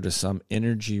exposure to some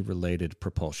energy-related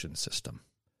propulsion system.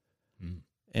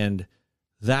 And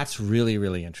that's really,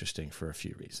 really interesting for a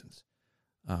few reasons.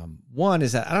 One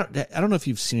is that I don't know if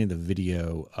you've seen the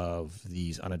video of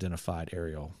these unidentified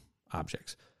aerial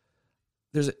objects.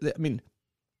 The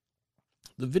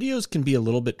videos can be a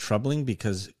little bit troubling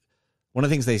because one of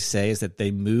the things they say is that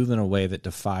they move in a way that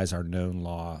defies our known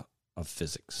law of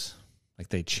physics. Like,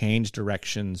 they change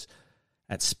directions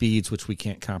at speeds which we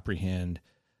can't comprehend.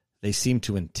 They seem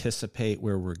to anticipate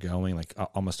where we're going, like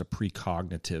almost a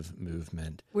precognitive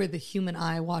movement. Where the human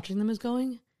eye watching them is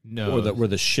going? No, or where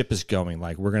the ship is going,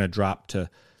 like we're going to drop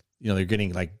to, they're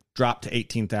getting like dropped to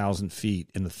 18,000 feet,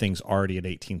 and the thing's already at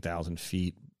 18,000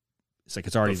 feet. It's like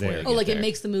it's already there. Oh, like it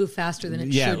makes the move faster than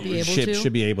it should be able to. Ship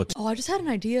should be able to. Oh, I just had an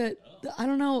idea. I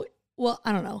don't know. Well,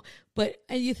 I don't know, but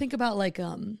you think about like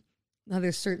how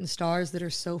there's certain stars that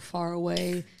are so far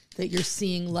away that you're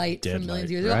seeing light from millions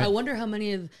of years ago. I wonder how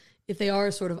many of, if they are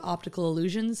sort of optical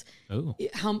illusions. Oh,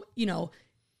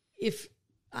 if.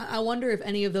 I wonder if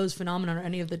any of those phenomena or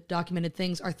any of the documented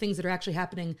things are things that are actually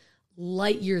happening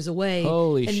light years away.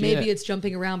 Holy shit. Maybe it's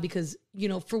jumping around because,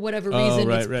 for whatever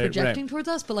reason it's projecting towards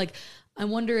us. But like, I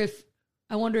wonder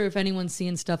if anyone's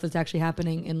seeing stuff that's actually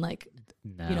happening in like,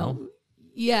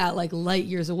 like light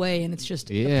years away, and it's just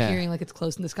appearing like it's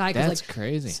close in the sky. That's like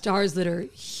crazy. Stars that are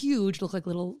huge look like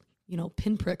little,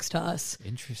 pinpricks to us.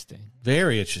 Interesting.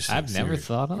 Very interesting. I've never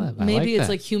thought of that. Maybe it's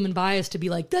like human bias to be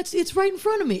like, it's right in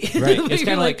front of me. Right. It's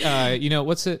kind of like,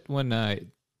 what's it when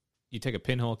you take a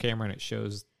pinhole camera and it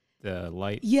shows the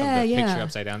light of the picture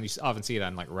upside down? You often see it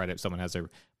on like Reddit. Someone has their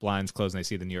blinds closed and they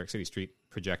see the New York City street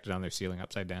projected on their ceiling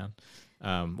upside down.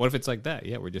 What if it's like that?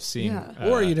 Yeah, we're just seeing.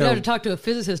 Or you have to talk to a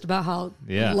physicist about how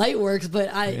light works,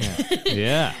 but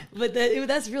but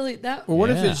that's really that. Or what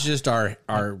if it's just our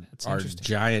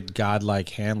giant godlike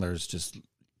handlers just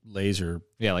laser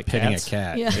like pitting cats. a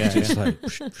cat? Yeah. Just like,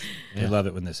 they love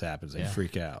it when this happens. They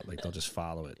freak out. Like they'll just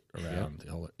follow it around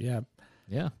the whole.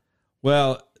 Yeah.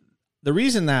 Well, the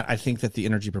reason that I think that the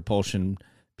energy propulsion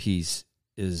piece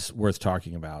is worth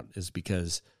talking about is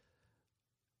because,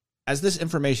 as this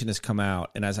information has come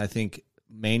out, and as I think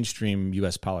mainstream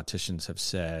U.S. politicians have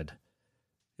said,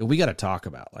 we got to talk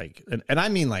about, like, and I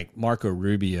mean like Marco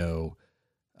Rubio,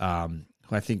 who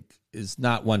I think is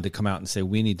not one to come out and say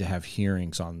we need to have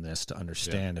hearings on this to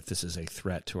understand if this is a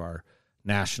threat to our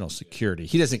national security.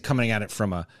 He doesn't coming at it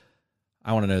from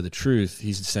I want to know the truth.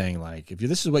 He's saying like, if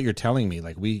this is what you're telling me,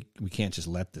 like we can't just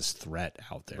let this threat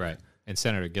out there. Right. And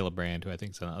Senator Gillibrand, who I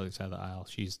think is on the other side of the aisle,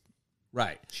 she's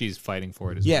fighting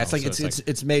for it as well. Yeah, it's like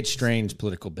it's made strange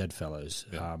political bedfellows.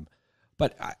 Yeah.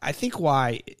 But I think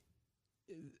why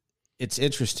it's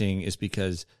interesting is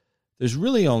because there's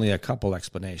really only a couple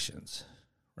explanations,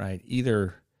 right?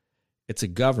 Either it's a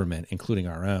government, including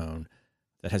our own,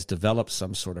 that has developed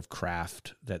some sort of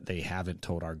craft that they haven't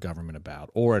told our government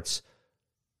about, or it's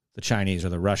the Chinese or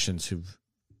the Russians who've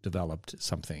developed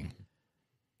something.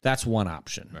 That's one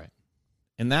option. Right.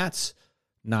 And that's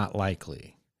not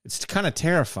likely. It's kind of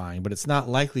terrifying, but it's not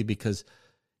likely because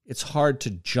it's hard to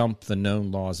jump the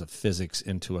known laws of physics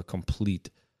into a complete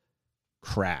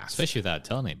craft. Especially without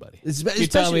telling anybody. Especially- You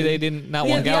tell me they didn't, not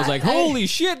one guy was like, I- holy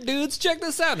shit, dudes, check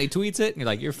this out. And he tweets it, and you're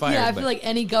like, you're fired. Yeah, I but- feel like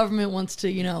any government wants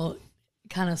to,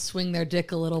 kind of swing their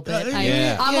dick a little bit.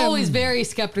 yeah. I'm always very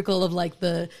skeptical of like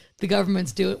the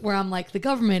governments do it, where I'm like, the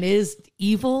government is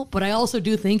evil, but I also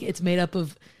do think it's made up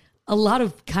of a lot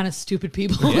of kind of stupid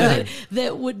people that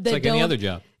it's like any other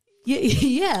job.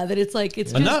 Yeah, that it's like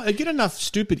it's just, get enough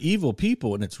stupid evil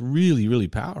people, and it's really, really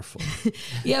powerful.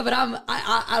 yeah, but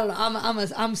I don't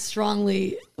know. I'm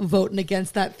strongly voting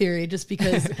against that theory just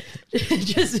because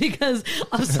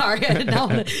I'm sorry, I did not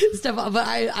want to step up, but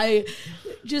I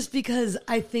just because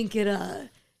I think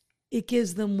it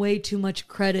gives them way too much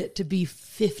credit to be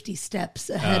 50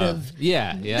 steps ahead of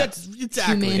Yeah. That's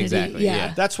exactly. humanity.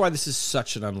 Yeah. That's why this is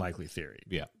such an unlikely theory.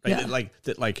 Yeah. Right?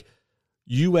 Yeah. Like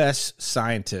U.S.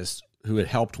 scientists who had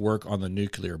helped work on the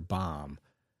nuclear bomb,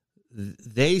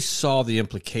 they saw the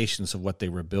implications of what they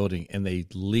were building, and they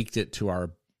leaked it to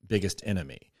our biggest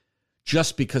enemy,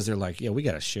 just because they're like, yeah, we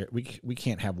got to share. We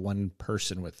can't have one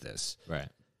person with this, Right.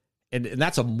 and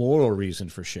that's a moral reason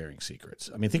for sharing secrets.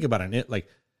 I mean, think about it. Like,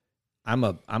 I'm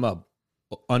a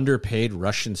underpaid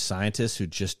Russian scientist who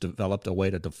just developed a way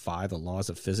to defy the laws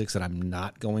of physics, and I'm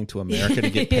not going to America to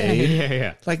get paid.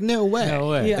 Yeah. Like, no way. No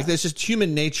way. Yeah. Like, there's just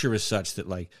human nature is such that,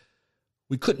 like,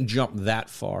 we couldn't jump that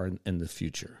far in the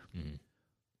future. Mhm.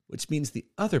 Which means the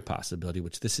other possibility,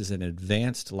 which this is an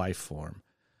advanced life form,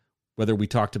 whether we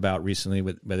talked about recently,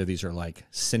 whether these are like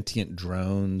sentient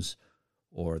drones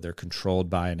or they're controlled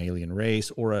by an alien race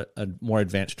or a more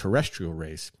advanced terrestrial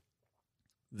race,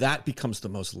 that becomes the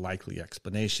most likely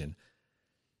explanation.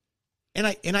 And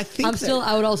I think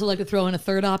I would also like to throw in a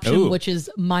third option, Ooh. which is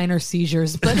minor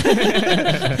seizures, but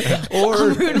I'm or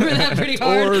rooting for that pretty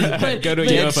hard. or but, go to a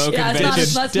but UFO yeah,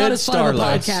 convention. that's not as fun of a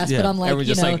Starlights. podcast, Yeah. but I'm like, Everyone's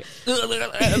just like,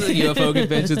 the UFO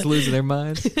convention's losing their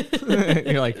minds.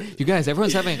 You're like, you guys,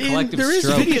 everyone's having a collective there is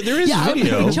stroke. video. There is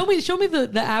video. Show me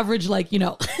the average, like,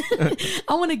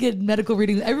 I want to get medical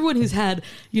readings. Everyone who's had,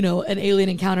 an alien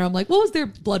encounter, I'm like, what was their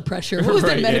blood pressure? What was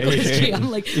their Right, medical yeah, history? yeah.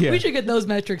 I'm like, Yeah. we should get those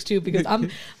metrics too, because I'm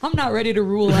not ready to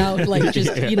rule out like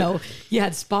just, you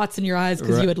had spots in your eyes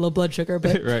because Right. you had low blood sugar.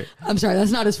 But Right. I'm sorry, that's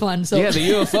not as fun. So Yeah, the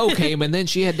UFO came and then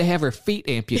she had to have her feet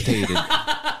amputated.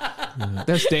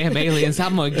 Those damn aliens,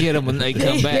 I'm going to get them when they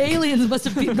come back. aliens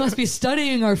must be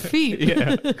studying our feet.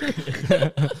 Yeah.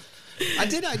 I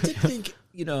did think,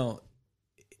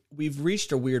 we've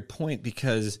reached a weird point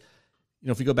because,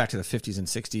 if we go back to the 50s and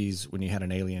 60s when you had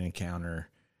an alien encounter,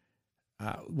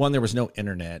 one, there was no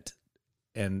internet,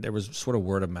 and there was sort of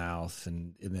word of mouth,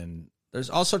 and then there's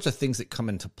all sorts of things that come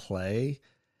into play,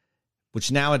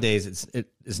 which nowadays it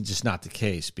isn't just not the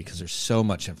case because there's so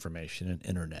much information and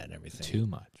internet and everything. Too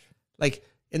much. Like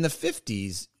in the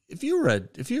 50s, if you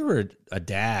were a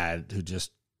dad who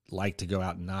just liked to go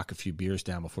out and knock a few beers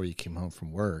down before you came home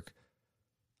from work,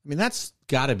 I mean, that's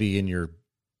got to be in your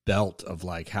belt of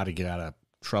like how to get out of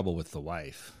trouble with the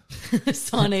wife.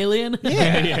 Saw an alien.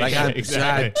 I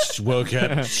exactly. just woke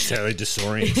up so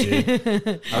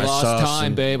disoriented. I lost saw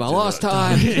time, babe. I lost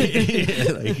time.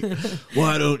 Like,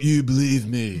 why don't you believe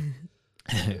me?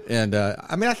 And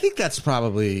I think that's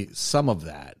probably some of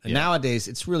that. And nowadays,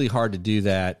 it's really hard to do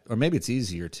that, or maybe it's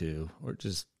easier to, or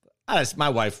just my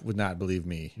wife would not believe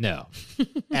me No.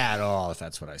 at all if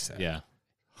that's what I said. Yeah.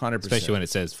 100%. Especially when it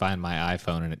says find my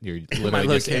iPhone and you're literally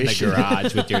just in the location.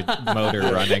 garage with your motor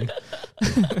running.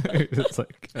 It's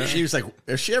like, She was like,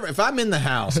 if I'm in the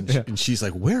house and she's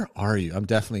like, where are you? I'm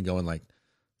definitely going like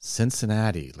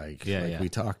Cincinnati, like we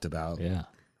talked about, yeah.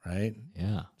 right?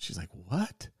 Yeah. She's like,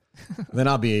 what? Then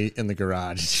I'll be in the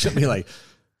garage. She'll be like,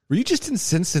 were you just in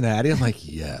Cincinnati? I'm like,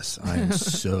 yes, I am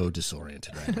so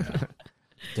disoriented right now.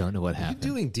 Don't know what Are you happened.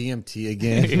 doing DMT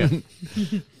again?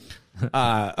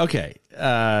 Okay.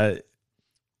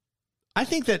 I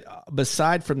think that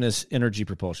beside from this energy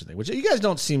propulsion thing, which you guys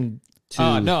don't seem to.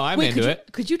 Oh, no, I'm Wait, into it.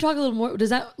 could you talk a little more? Does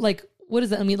that like what does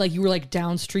that mean? Like you were like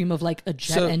downstream of like a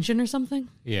jet So- engine or something?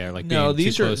 Yeah, like No, being too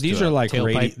these close are to a like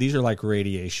tailpipe. these are like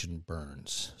radiation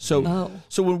burns. So Oh.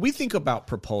 so when we think about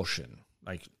propulsion,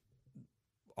 like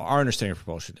our understanding of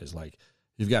propulsion is like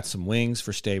you've got some wings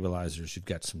for stabilizers, you've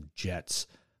got some jets.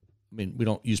 I mean, we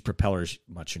don't use propellers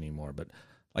much anymore, but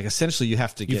like essentially you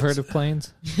have to get. You've heard of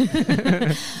planes?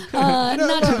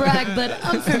 Not to brag, but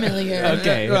I'm familiar.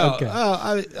 Okay. Well, okay.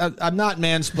 I'm not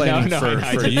mansplaining No, no,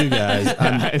 I for you guys.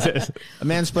 I'm Have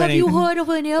mansplaining. you heard of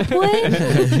an airplane?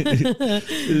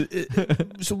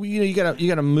 So you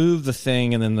gotta move the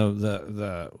thing, and then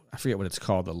the I forget what it's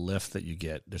called, the lift that you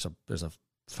get. There's a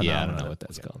phenomena. Yeah, I don't know what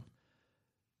that's called.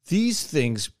 These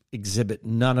things exhibit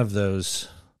none of those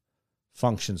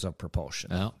functions of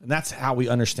propulsion. Oh. And that's how we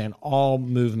understand all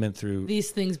movement through.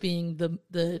 These things being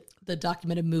the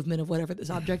documented movement of whatever this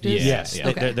object is. Yes, Yeah.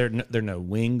 Okay. there are no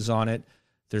wings on it.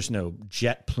 There's no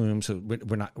jet plume, so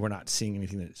we're not seeing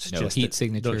anything that suggests heat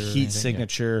signature No or heat anything,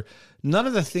 signature. None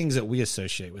of the things that we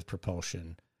associate with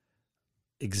propulsion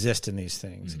exist in these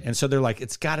things, and so they're like,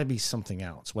 it's got to be something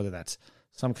else. Whether that's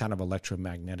some kind of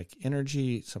electromagnetic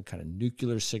energy, some kind of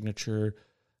nuclear signature.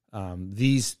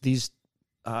 These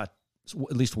at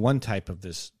least one type of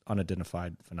this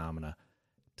unidentified phenomena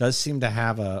does seem to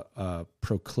have a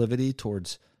proclivity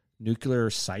towards nuclear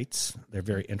sites. They're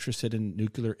very interested in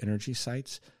nuclear energy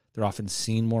sites. They're often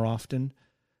seen more often.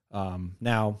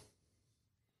 Now,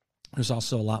 there's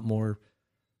also a lot more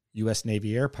U.S.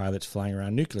 Navy air pilots flying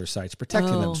around nuclear sites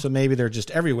protecting them. So maybe they're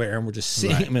just everywhere and we're just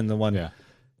seeing them in the one,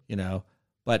 you know.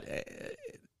 But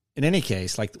in any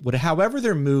case, like however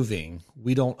they're moving,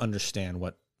 we don't understand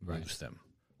what moves them,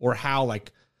 or how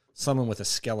like someone with a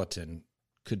skeleton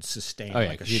could sustain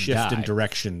like a shift in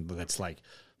direction that's like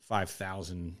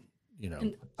 5,000. You know,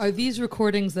 And are these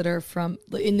recordings that are from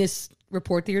in this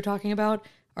report that you're talking about?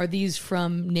 Are these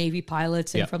from Navy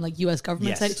pilots and from like U.S.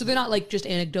 government sites? So they're not like just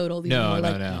anecdotal. These are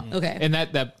more No. Okay. And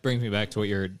that brings me back to what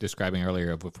you're describing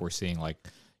earlier of if we're seeing like,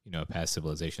 you know, past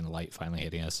civilization, light finally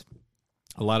hitting us.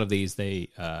 A lot of these, they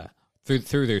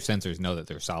through their sensors know that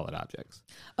they're solid objects.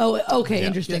 Oh, okay,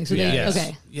 interesting. So they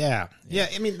okay. Yeah.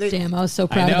 I mean, Damn, I was so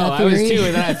proud I know, of that I theory. was too,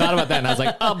 and then I thought about that, and I was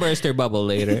like, I'll burst her bubble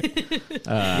later.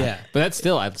 But that's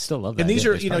still, I still love that. And these idea.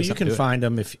 are, There's you know, probably you something can to it. find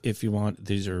them if you want.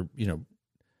 These are, you know,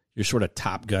 your sort of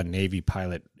Top Gun Navy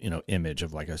pilot, you know, image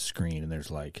of like a screen, and there's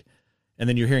like, and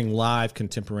then you're hearing live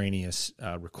contemporaneous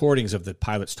recordings of the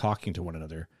pilots talking to one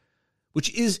another,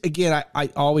 which is, again, I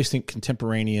always think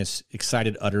contemporaneous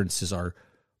excited utterances are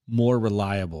more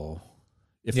reliable.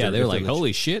 If they're like, legit.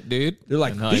 holy shit, dude. They're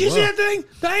like, And did you see whoa. that thing?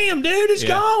 Damn, dude, it's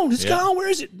gone. It's gone. Where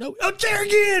is it? No, oh, it's there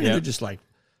again. And Yeah. they're just like,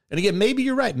 and again, maybe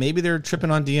you're right. Maybe they're tripping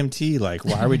on DMT. Like,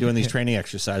 why are we doing these training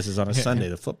exercises on a Sunday?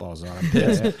 The football's on. I'm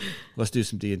pissed. Let's do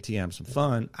some DMT, have some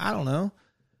fun. I don't know.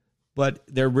 But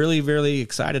they're really, really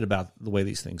excited about the way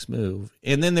these things move.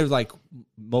 And then there's like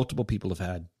multiple people have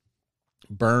had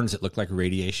burns that look like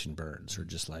radiation burns, or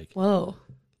just like Whoa.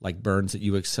 like burns that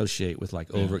you associate with like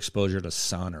overexposure to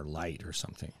sun or light or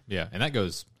something. Yeah, and that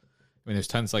goes, I mean, there's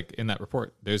tons like in that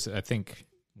report. There's, I think,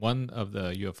 one of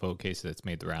the UFO cases that's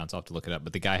made the rounds. I'll have to look it up.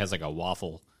 But the guy has like a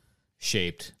waffle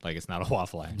shaped, like it's not a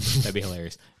waffle iron. That'd be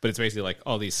hilarious. But it's basically like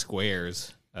all these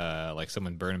squares, like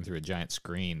someone burned him through a giant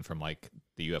screen from like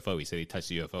the UFO. He said he touched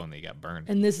the UFO and they got burned.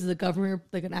 And this is a government,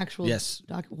 like an actual Yes.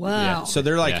 Wow. Yeah. So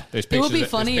they're like, Yeah, there's It would be pictures-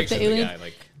 funny there's if the pictures of alien, guy,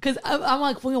 like, because I'm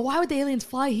like, well, why would the aliens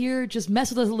fly here, just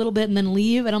mess with us a little bit, and then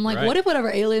leave? And I'm like, Right. what if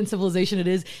whatever alien civilization it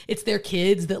is, it's their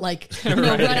kids that like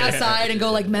run outside and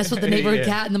go like mess with the neighborhood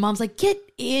cat, and the mom's like, get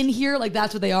in here, like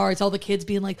that's what they are. It's all the kids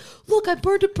being like, look, I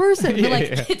burned a person. And they're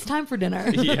like, it's time for dinner.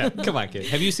 yeah, come on, kid.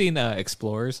 Have you seen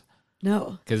Explorers?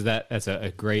 No. Because that's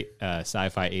a great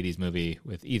sci-fi 80s movie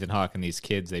with Ethan Hawke and these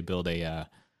kids. They build a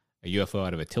UFO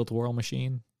out of a tilt-a-whirl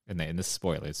machine. And this is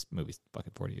spoiler, this movie's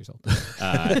fucking 40 years old.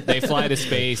 They fly to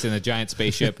space in a giant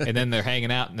spaceship, and then they're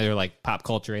hanging out, and they're like pop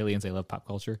culture aliens. They love pop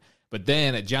culture. But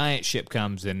then a giant ship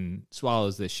comes and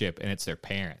swallows this ship, and it's their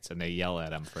parents, and they yell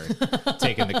at them for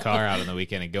taking the car out on the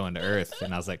weekend and going to Earth.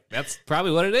 And I was like, that's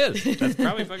probably what it is. That's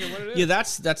probably fucking what it is. yeah,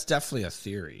 that's definitely a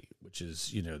theory, which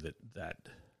is, you know, that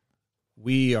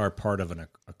we are part of an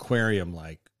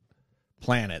aquarium-like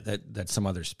planet that some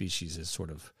other species is sort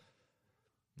of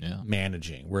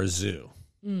managing. We're a zoo.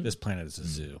 This planet is a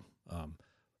zoo.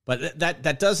 But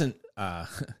that doesn't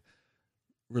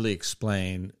really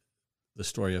explain the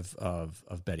story of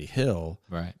Betty Hill,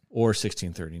 Right. or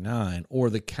 1639, or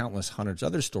the countless hundreds of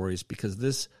other stories, because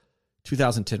this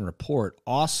 2010 report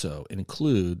also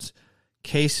includes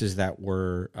cases that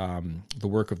were the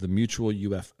work of the Mutual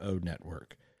UFO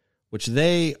Network, which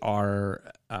they are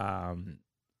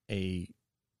a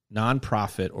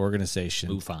nonprofit organization.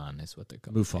 MUFON is what they're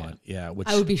called. MUFON, yeah. Which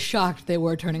I would be shocked they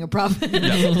were turning a profit.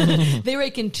 They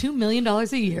rake in $2 million a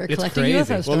year collecting crazy.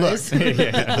 UFO well, look, stories.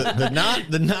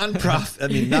 the nonprofit. I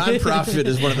mean, nonprofit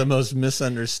is one of the most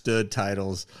misunderstood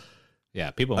titles.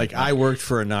 Yeah, people Like, I worked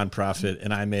for a nonprofit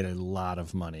and I made a lot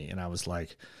of money, and I was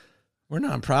like, "We're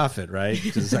nonprofit, right?"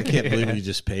 Because I can't believe you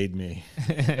just paid me.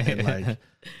 And like,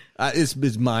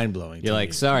 it's mind blowing. You're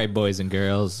like, sorry, boys and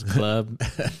girls club.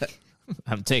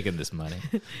 I'm taking this money.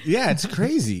 yeah, it's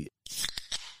crazy.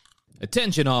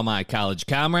 Attention, all my college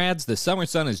comrades. The summer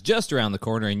sun is just around the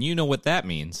corner, and you know what that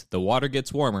means. The water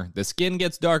gets warmer, the skin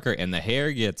gets darker, and the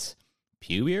hair gets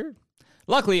pubier.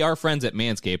 Luckily, our friends at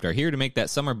Manscaped are here to make that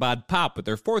summer bod pop with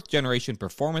their 4th generation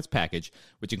performance package,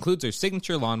 which includes their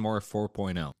signature Lawnmower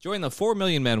 4.0. Join the 4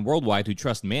 million men worldwide who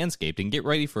trust Manscaped and get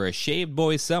ready for a shaved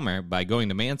boys summer by going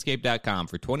to manscaped.com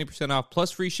for 20% off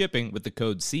plus free shipping with the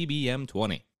code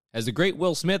CBM20. As the great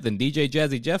Will Smith and DJ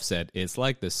Jazzy Jeff said, it's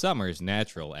like the summer's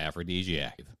natural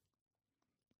aphrodisiac.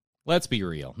 Let's be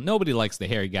real. Nobody likes the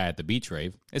hairy guy at the beach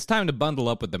rave. It's time to bundle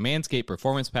up with the Manscaped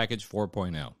Performance Package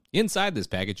 4.0. Inside this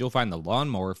package, you'll find the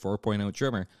Lawnmower 4.0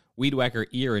 trimmer, Weed Whacker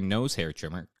ear and nose hair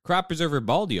trimmer, Crop Preserver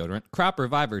ball deodorant, Crop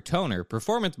Reviver toner,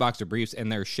 Performance Boxer briefs,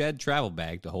 and their Shed travel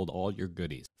bag to hold all your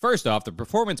goodies. First off, the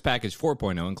Performance Package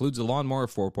 4.0 includes the Lawnmower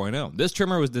 4.0. This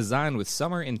trimmer was designed with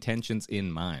summer intentions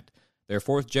in mind. Their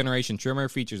 4th generation trimmer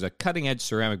features a cutting-edge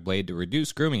ceramic blade to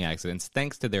reduce grooming accidents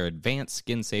thanks to their advanced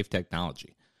skin-safe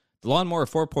technology. The Lawnmower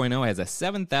 4.0 has a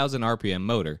 7,000 RPM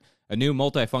motor, a new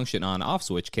multifunction on-off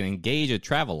switch can engage a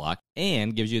travel lock,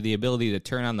 and gives you the ability to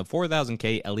turn on the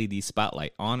 4000K LED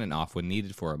spotlight on and off when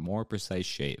needed for a more precise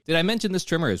shave. Did I mention this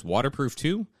trimmer is waterproof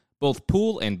too? Both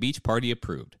pool and beach party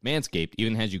approved. Manscaped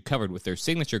even has you covered with their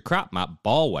signature crop mop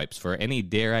ball wipes for any,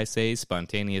 dare I say,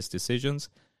 spontaneous decisions.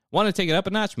 Want to take it up a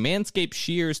notch? Manscaped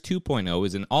Shears 2.0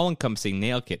 is an all-encompassing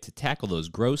nail kit to tackle those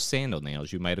gross sandal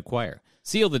nails you might acquire.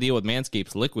 Seal the deal with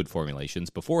Manscaped's liquid formulations.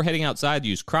 Before heading outside,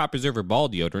 use Crop Preserver ball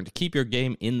deodorant to keep your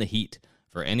game in the heat.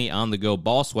 For any on-the-go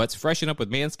ball sweats, freshen up with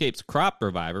Manscaped's Crop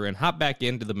Reviver and hop back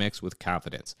into the mix with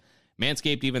confidence.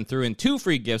 Manscaped even threw in 2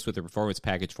 free gifts with the Performance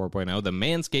Package 4.0, the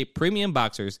Manscaped Premium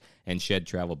Boxers and Shed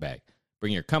Travel Bag.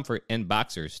 Bring your comfort and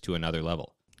boxers to another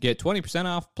level. Get 20%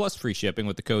 off plus free shipping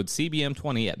with the code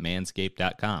CBM20 at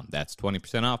manscaped.com. That's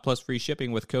 20% off plus free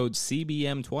shipping with code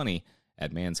CBM20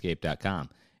 at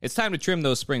manscaped.com. It's time to trim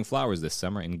those spring flowers this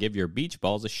summer and give your beach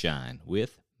balls a shine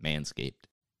with Manscaped.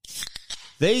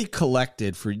 They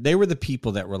were the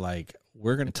people that were like,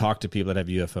 we're going to talk to people that have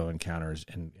UFO encounters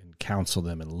and counsel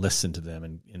them and listen to them.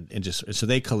 And just, so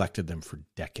they collected them for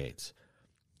decades.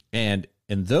 And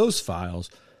in those files,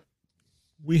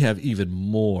 we have even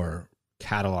more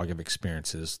catalog of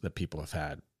experiences that people have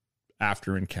had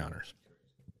after encounters.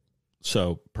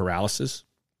 So paralysis,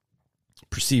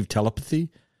 perceived telepathy,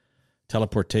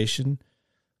 teleportation,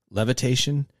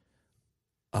 levitation,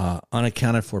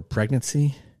 unaccounted for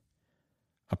pregnancy,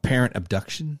 apparent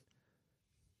abduction.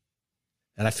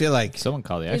 And I feel like someone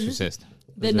called The Exorcist.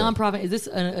 The nonprofit, is this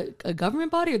a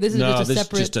government body, or this is just a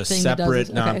separate just a thing separate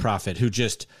that does nonprofit who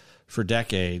just for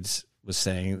decades was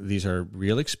saying these are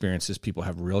real experiences. People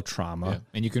have real trauma, yeah.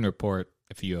 And you can report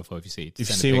if a UFO if you see it. If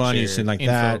you see one, you see like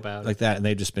that, and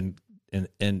they've just been.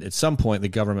 And at some point, the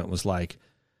government was like,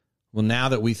 "Well, now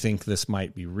that we think this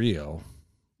might be real,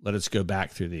 let us go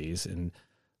back through these." And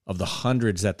of the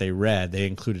hundreds that they read, they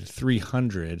included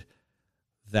 300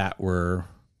 that were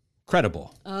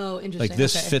credible. Oh, interesting. Like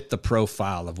this fit the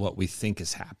profile of what we think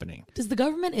is happening. Does the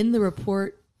government in the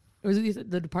report, or is it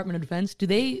the Department of Defense, do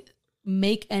they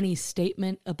make any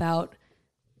statement about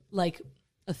like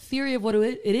a theory of what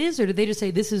it is, or do they just say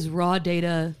this is raw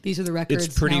data, these are the records?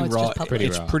 It's pretty raw.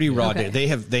 It's pretty raw data.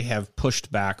 They have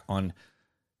pushed back on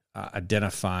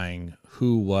identifying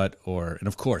who, what, or, and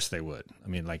of course they would. I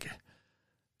mean, like,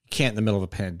 you can't in the middle of a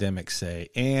pandemic say,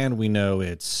 and we know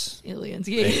it's aliens.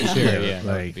 Yeah, yeah,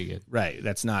 like, be good. Right.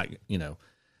 That's not,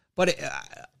 but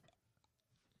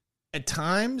at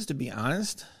times, to be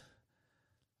honest,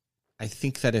 I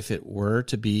think that if it were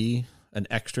to be an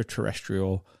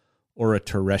extraterrestrial or a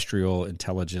terrestrial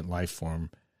intelligent life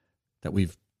form that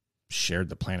we've shared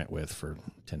the planet with for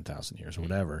 10,000 years or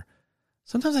whatever,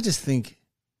 sometimes I just think,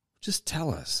 just tell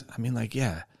us. I mean, like,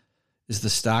 yeah, is the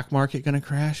stock market going to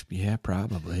crash? Yeah,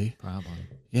 probably.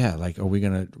 Yeah, like, are we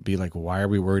going to be like, why are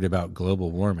we worried about global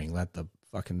warming? Let the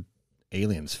fucking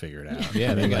aliens figure it out.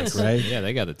 Yeah, they got right. Yeah,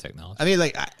 they got the technology. I mean,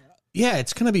 like,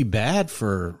 it's going to be bad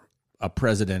for a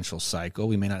presidential cycle.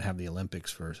 We may not have the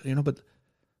Olympics first, but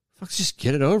let's just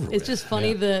get it over with. It's just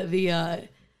funny the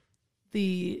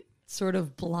sort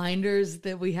of blinders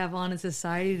that we have on in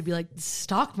society to be like the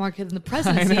stock market and the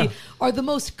presidency are the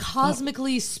most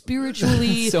cosmically,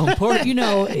 spiritually so important.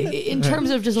 In terms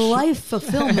of just life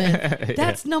fulfillment.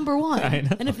 That's number one.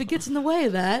 And if it gets in the way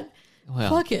of that,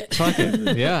 fuck it.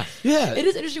 Yeah. Yeah. It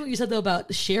is interesting what you said though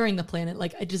about sharing the planet.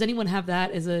 Like, does anyone have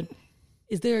that as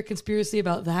is there a conspiracy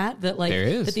about that like there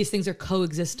is. That these things are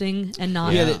coexisting and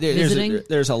not visiting?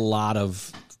 There's a lot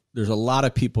of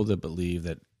people that believe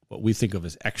that what we think of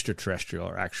as extraterrestrial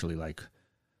are actually like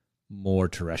more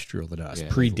terrestrial than us,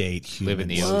 predate humans, live in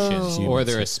the oceans, or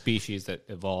they're a species that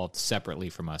evolved separately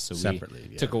from us. So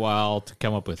we took a while to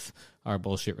come up with our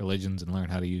bullshit religions and learn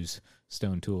how to use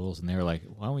stone tools, and they were like,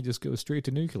 why don't we just go straight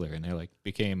to nuclear? And they're like,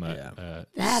 became a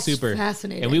That's super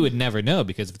fascinating. And we would never know,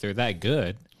 because if they're that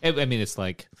good, I mean, it's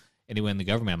like anyone in the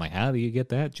government, I'm like, how do you get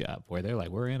that job? Where they're like,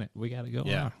 we're in it, we got to go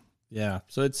on. Yeah.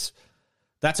 So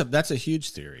that's a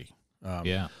huge theory.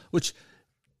 Which,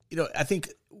 I think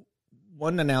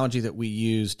one analogy that we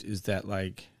used is that,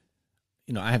 like,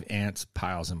 I have ants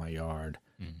piles in my yard,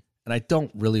 and I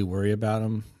don't really worry about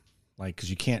them, like, because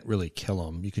you can't really kill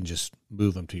them. You can just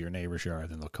move them to your neighbor's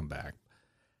yard, and they'll come back.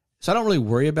 So I don't really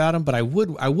worry about them, but I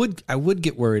would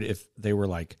get worried if they were,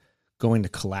 like, going to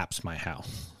collapse my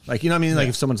house. Like, what I mean? Like,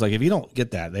 if someone's like, if you don't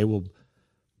get that, they will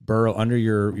burrow under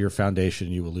your foundation,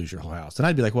 and you will lose your whole house. And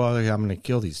I'd be like, well, I'm going to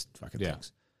kill these fucking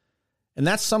things. And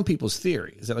that's some people's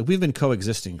theory, is that, like, we've been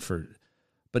coexisting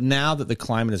but now that the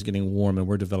climate is getting warm and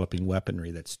we're developing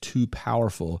weaponry that's too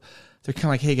powerful, they're kind of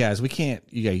like, hey guys, we can't,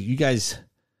 you guys,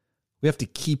 we have to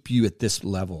keep you at this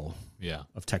level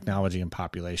of technology and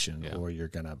population, or you're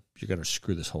gonna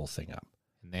screw this whole thing up.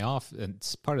 And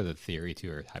it's part of the theory too,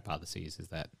 or hypotheses, is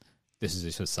that this is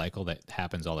just a cycle that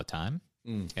happens all the time,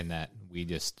 and that we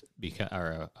just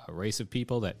are a race of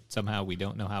people that somehow we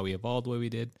don't know how we evolved the way we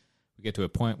did. We get to a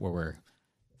point where we're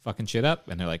fucking shit up,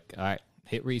 and they're like, all right,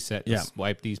 hit reset, just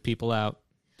wipe these people out,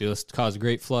 cause a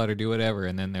great flood or do whatever,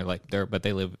 and then they're like, but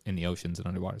they live in the oceans and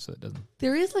underwater, so it doesn't.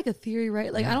 There is like a theory,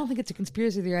 right? Like, I don't think it's a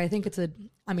conspiracy theory. I think it's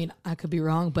I mean, I could be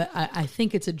wrong, but I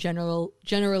think it's a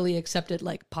generally accepted,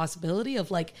 like, possibility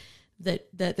of, like,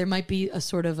 that there might be a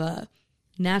sort of a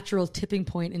natural tipping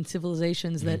point in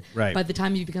civilizations that by the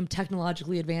time you become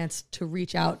technologically advanced to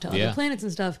reach out to other planets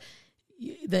and stuff,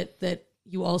 that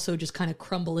you also just kind of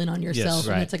crumble in on yourself.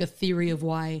 And it's like a theory of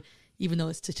why, even though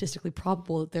it's statistically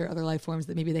probable that there are other life forms,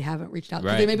 that maybe they haven't reached out.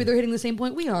 Maybe they're hitting the same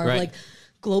point we are, like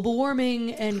global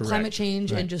warming and climate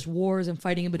change and just wars and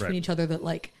fighting in between each other, that,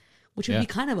 like, which would be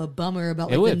kind of a bummer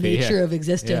about, like, the nature of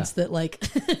existence that, like...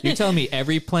 You're telling me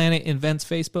every planet invents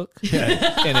Facebook?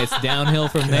 And it's downhill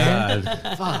from there?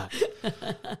 Fuck.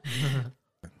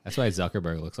 That's why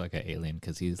Zuckerberg looks like an alien,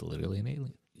 because he's literally an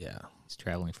alien. Yeah. He's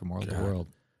traveling from world to world,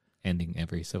 ending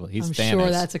every civil... He's I'm Thanos. sure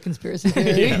that's a conspiracy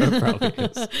theory. Yeah, it probably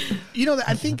is.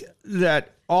 I think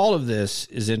that all of this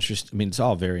is interesting. I mean, it's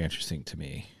all very interesting to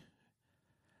me.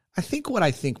 I think what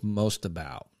I think most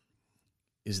about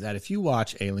is that if you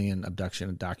watch alien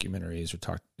abduction documentaries or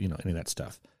talk, any of that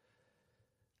stuff,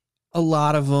 a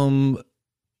lot of them,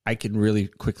 I can really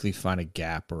quickly find a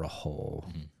gap or a hole.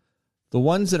 The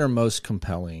ones that are most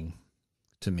compelling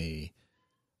to me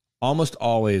almost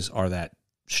always are that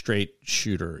straight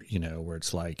shooter, where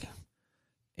it's like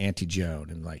Auntie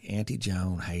Joan, and, like, Auntie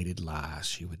Joan hated lies.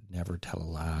 She would never tell a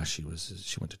lie. She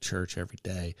went to church every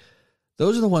day.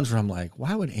 Those are the ones where I'm like,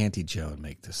 why would Auntie Joan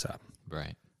make this up?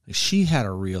 Right. Like, she had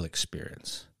a real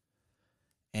experience.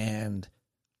 And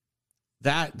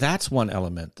that's one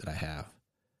element that I have.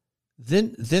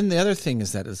 Then the other thing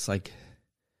is that it's like,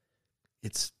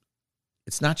 it's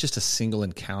not just a single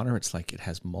encounter. It's like it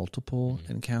has multiple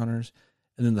encounters.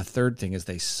 And then the third thing is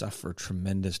they suffer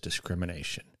tremendous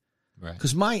discrimination. Right.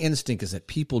 Because my instinct is that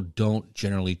people don't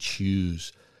generally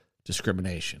choose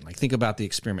discrimination. Like, think about the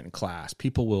experiment in class.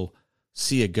 People will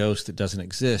see a ghost that doesn't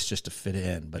exist just to fit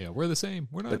in. But we're the same.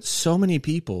 We're not. But so many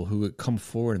people who would come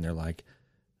forward and they're like,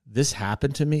 this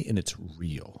happened to me and it's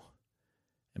real.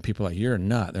 And people are like, you're a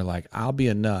nut. They're like, I'll be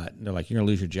a nut. And they're like, you're going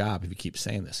to lose your job if you keep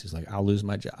saying this. He's like, I'll lose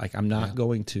my job. Like, I'm not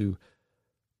going to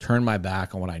turn my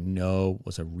back on what I know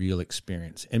was a real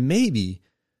experience. And maybe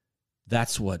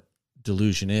that's what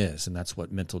delusion is, and that's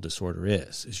what mental disorder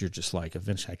is you're just like,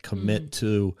 eventually I commit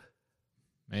to,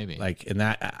 maybe, like, and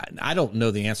that, I don't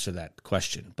know the answer to that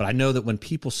question, but I know that when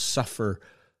people suffer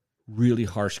really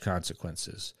harsh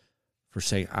consequences for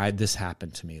saying, this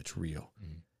happened to me, it's real,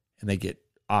 and they get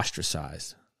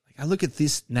ostracized. Like, I look at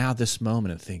this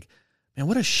moment and think, man,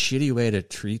 what a shitty way to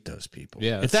treat those people.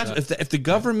 Yeah, if the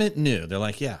government knew, they're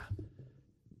like, yeah,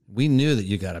 we knew that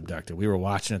you got abducted. We were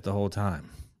watching it the whole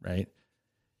time, right?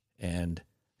 And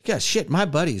yeah, shit, my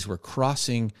buddies were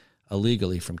crossing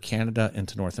illegally from Canada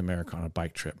into North America on a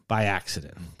bike trip by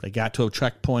accident. They got to a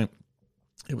checkpoint.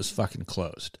 It was fucking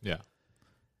closed. Yeah.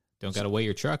 Don't got to weigh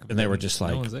your truck. And they were just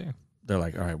like, no one's there. They're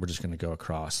like, all right, we're just going to go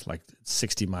across like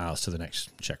 60 miles to the next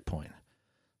checkpoint.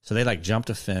 So they, like, jumped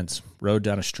a fence, rode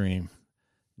down a stream.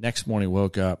 Next morning,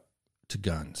 woke up to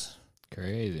guns.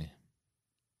 Crazy.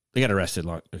 They got arrested.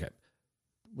 Okay.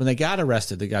 When they got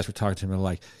arrested, the guys were talking to them. They're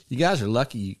like, you guys are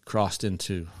lucky you crossed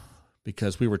into,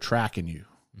 because we were tracking you.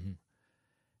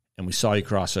 And we saw you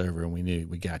cross over and we knew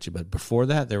we got you. But before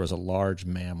that, there was a large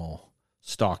mammal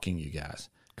stalking you guys.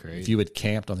 Crazy. If you had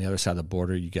camped on the other side of the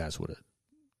border, you guys would have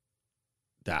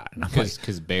died. And I'm like,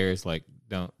 because bears, like,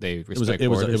 don't they respect it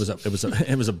was borders?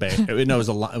 it was a bear. No,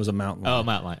 it was a mountain lion. Oh,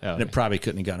 mountain lion. Oh, And it probably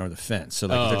couldn't have gotten over the fence. So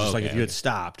like, they're just like, if you had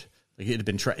stopped, like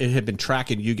it had been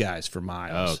tracking you guys for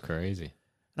miles. Oh, crazy.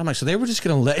 I'm like, so they were just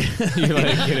going to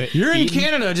let you're in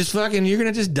Canada, just fucking, you're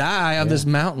going to just die on this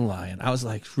mountain lion. I was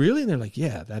like, really? And they're like,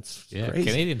 yeah, that's crazy.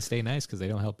 Canadians stay nice because they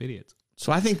don't help idiots.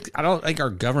 So I don't think our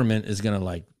government is going to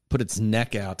like put its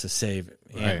neck out to save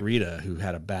Aunt Rita, who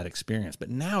had a bad experience. But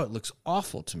now it looks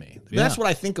awful to me. That's what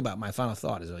I think about. My final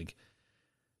thought is like,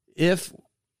 if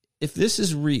this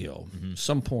is real,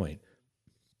 some point,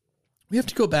 we have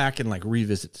to go back and like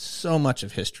revisit so much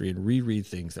of history and reread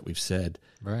things that we've said.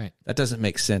 Right. That doesn't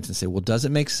make sense, and say, well, does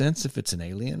it make sense if it's an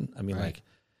alien? I mean, like,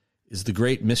 is the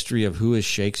great mystery of who is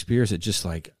Shakespeare? Is it just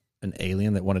like an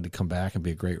alien that wanted to come back and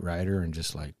be a great writer and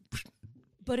just like?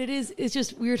 But it's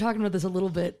just, we were talking about this a little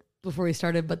bit before we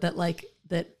started, but that like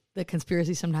that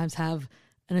conspiracies sometimes have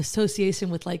an association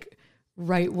with like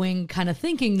right wing kind of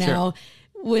thinking now. Sure.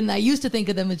 When I used to think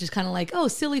of them as just kind of like, oh,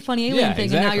 silly, funny alien thing.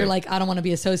 Exactly. And now you're like, I don't want to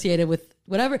be associated with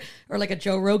whatever, or like a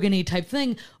Joe Rogan-y type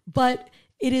thing. But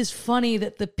it is funny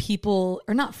that the people,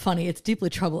 or not funny, it's deeply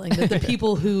troubling that the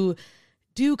people who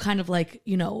do kind of like,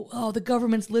 you know, oh, the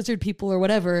government's lizard people or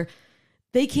whatever,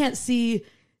 they can't see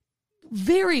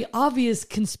very obvious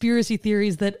conspiracy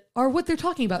theories that are what they're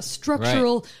talking about,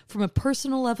 structural from a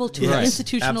personal level to an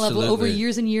institutional level over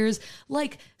years and years,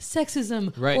 like sexism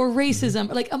or racism.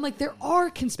 Like, I'm like, there are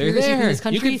conspiracies in this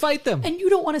country. You can fight them. And you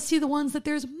don't want to see the ones that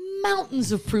there's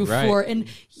mountains of proof for and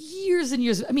years and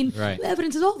years. I mean, the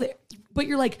evidence is all there. But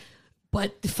you're like,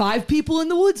 but 5 people in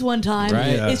the woods one time.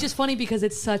 Right. Yeah. It's just funny because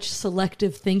it's such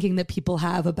selective thinking that people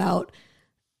have about,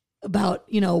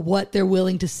 you know, what they're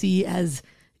willing to see as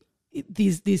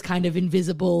these kind of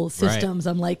invisible systems.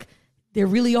 I'm like, there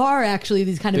really are actually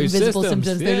these kind of invisible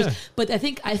systems. Yeah. But I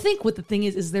think what the thing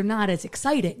is they're not as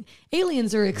exciting.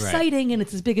 Aliens are exciting and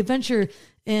it's this big adventure.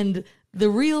 And the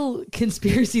real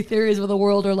conspiracy theories of the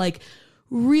world are like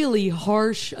really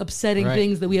harsh, upsetting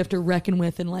things that we have to reckon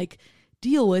with and like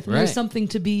deal with. And there's something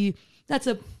to be, that's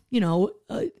a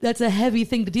heavy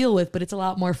thing to deal with, but it's a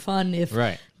lot more fun if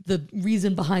the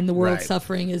reason behind the world's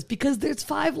suffering is because there's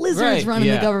 5 lizards running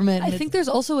the government. I think there's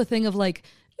also a thing of like,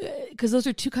 because those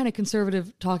are two kind of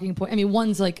conservative talking points. I mean,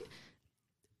 one's like,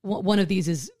 one of these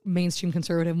is mainstream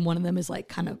conservative, and one of them is like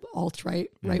kind of alt-right,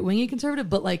 right-wingy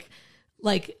conservative, but like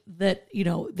that, you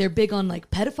know, they're big on like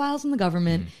pedophiles in the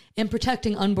government and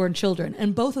protecting unborn children.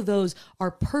 And both of those are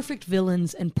perfect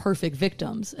villains and perfect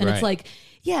victims. And it's like,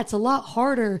 yeah, it's a lot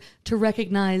harder to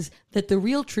recognize that the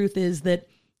real truth is that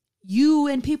you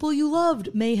and people you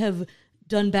loved may have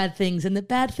done bad things and that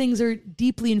bad things are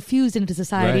deeply infused into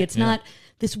society. It's not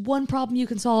this one problem you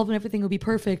can solve and everything will be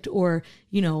perfect, or,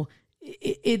 you know,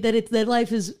 that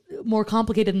life is more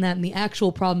complicated than that. And the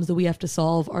actual problems that we have to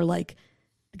solve are like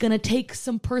going to take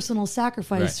some personal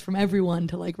sacrifice from everyone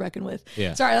to like reckon with.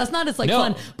 Yeah. Sorry, that's not as like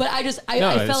fun, but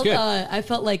I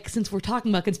felt like since we're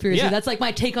talking about conspiracy, that's like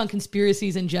my take on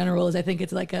conspiracies in general is I think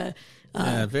it's like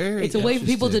it's a way for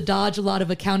people to dodge a lot of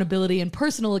accountability and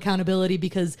personal accountability,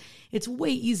 because it's way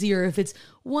easier if it's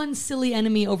one silly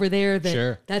enemy over there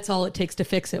that that's all it takes to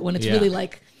fix it, when it's really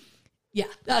like, I'm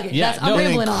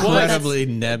rambling on. Incredibly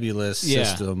nebulous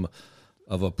system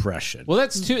of oppression. Well,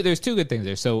 there's two good things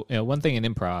there. So, you know, one thing in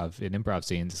improv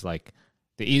scenes is like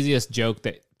the easiest joke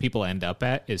that people end up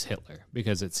at is Hitler,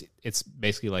 because it's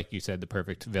basically like you said, the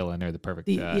perfect villain or the perfect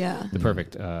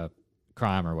perfect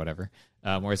crime or whatever.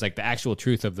 Whereas like the actual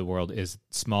truth of the world is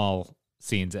small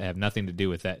scenes that have nothing to do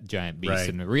with that giant beast,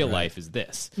 and the real life is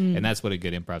this, and that's what a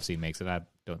good improv scene makes. And I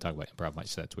don't talk about improv much,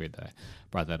 so that's weird that I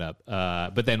brought that up.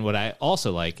 But then what I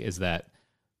also like is that,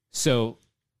 so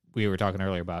we were talking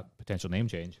earlier about potential name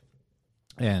change,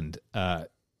 and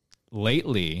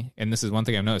lately, and this is one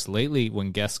thing I've noticed lately,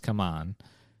 when guests come on,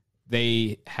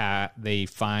 they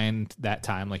find that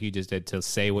time, like you just did, to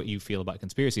say what you feel about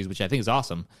conspiracies, which I think is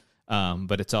awesome.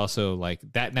 But it's also like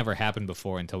that never happened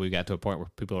before until we got to a point where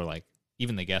people are like,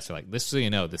 even the guests are like, this, so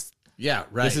you know, this. Yeah,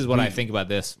 right. This is what I think about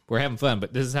this. We're having fun,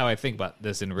 but this is how I think about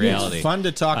this in reality. It's fun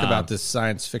to talk about this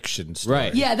science fiction story.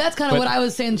 Right. Yeah, that's kind of what I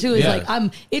was saying too. Is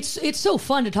like it's so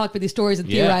fun to talk about these stories and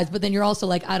theorize, but then you're also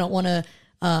like, I don't want to.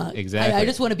 Exactly. I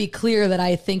just want to be clear that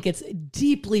I think it's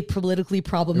deeply politically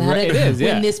problematic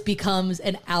when this becomes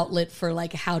an outlet for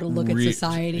like how to look at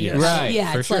society. Yes. Right.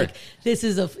 Yeah. It's like this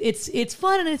is it's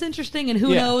fun and it's interesting and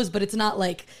who knows, but it's not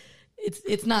like.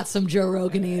 It's not some Joe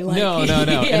Rogan-y like no. And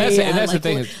that's like, the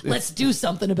thing. Let's do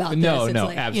something about this. No,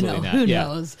 like, absolutely you know, not. Who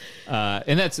knows?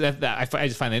 And that's I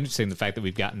just find it interesting, the fact that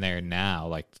we've gotten there now,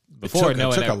 like before it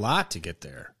took a lot to get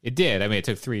there. It did. I mean, it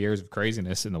took 3 years of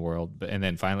craziness in the world, and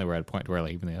then finally we're at a point where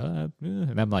like and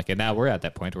I'm like, and now we're at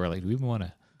that point where like, do we even want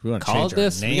to call it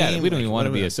this? We don't even want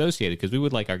to be associated because we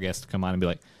would like our guests to come on and be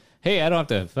like, hey, I don't have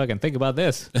to fucking think about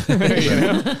this.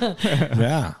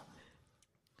 Yeah.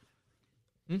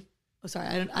 Oh,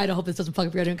 sorry, I don't hope this doesn't fuck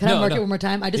up your audio. Can I mark it one more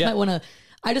time? I just might want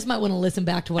to listen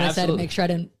back to what I said and make sure I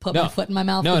didn't put my foot in my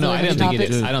mouth. No, I didn't think it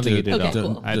is. I don't think you did at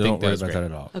all. Cool. I think that was about great.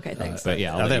 that at all. Okay, thanks. But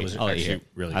yeah, I'll let you hear.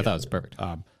 Really I thought it was perfect.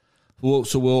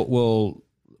 We'll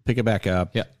pick it back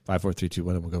up. Yeah. 5, 4, 3, 2,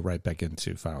 1, and we'll go right back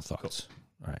into final thoughts.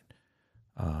 Cool. All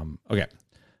right. Okay.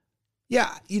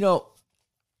 Yeah,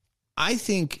 I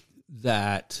think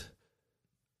that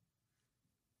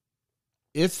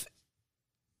if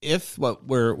what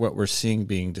we're seeing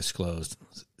being disclosed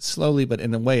slowly, but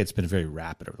in a way it's been very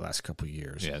rapid over the last couple of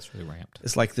years. Yeah, it's really ramped.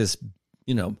 It's like this,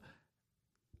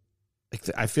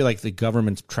 I feel like the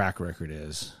government's track record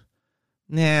is,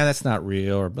 nah, that's not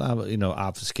real, or blah, blah,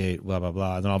 obfuscate, blah, blah,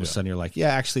 blah. And then all of a sudden you're like, yeah,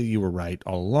 actually you were right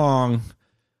all along.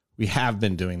 We have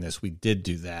been doing this. We did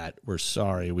do that. We're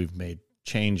sorry. We've made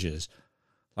changes.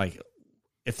 Like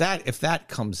if that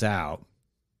comes out,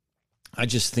 I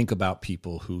just think about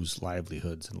people whose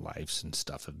livelihoods and lives and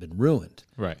stuff have been ruined.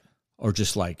 Right. Or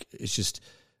just like, it's just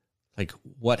like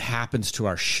what happens to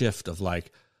our shift of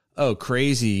like, oh,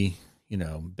 crazy,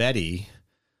 Betty,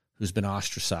 who's been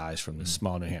ostracized from this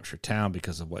small New Hampshire town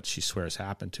because of what she swears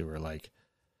happened to her. Like,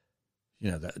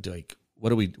 what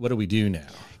do we do now?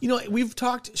 We've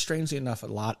talked, strangely enough, a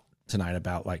lot tonight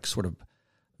about like sort of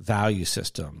value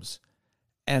systems.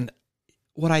 And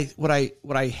what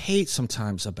I hate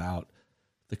sometimes about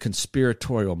the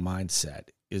conspiratorial mindset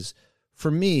is,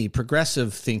 for me,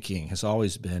 progressive thinking has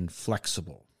always been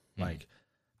flexible. Like,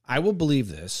 I will believe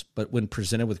this, but when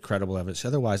presented with credible evidence,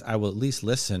 otherwise I will at least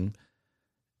listen.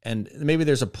 And maybe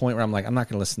there's a point where I'm like, I'm not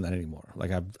going to listen to that anymore.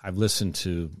 Like I've listened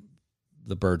to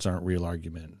the birds aren't real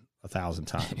argument 1,000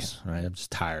 times, right? I'm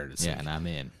just tired. It's and I'm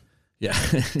in. Yeah.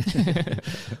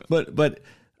 but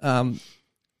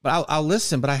I'll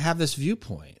listen, but I have this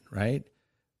viewpoint, right?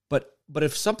 But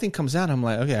if something comes out, I'm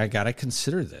like, okay, I got to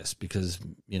consider this because,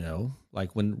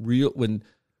 like when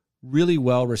really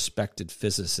well-respected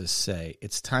physicists say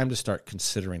it's time to start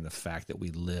considering the fact that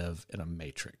we live in a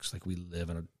matrix, like we live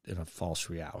in a false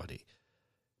reality.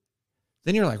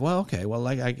 Then you're like, well, okay, well,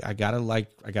 like I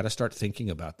gotta start thinking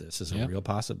about this as a real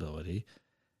possibility.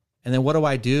 And then what do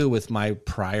I do with my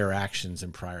prior actions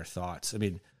and prior thoughts? I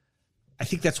mean, I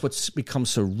think that's what's become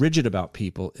so rigid about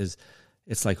people is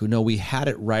it's like, no, we had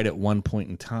it right at one point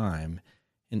in time,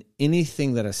 and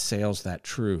anything that assails that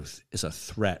truth is a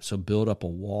threat. So build up a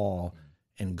wall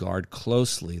and guard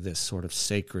closely this sort of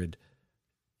sacred,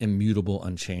 immutable,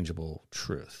 unchangeable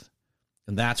truth.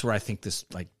 And that's where I think this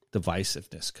like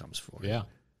divisiveness comes from. Yeah.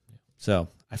 So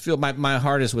I feel my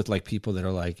heart is with like people that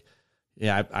are like,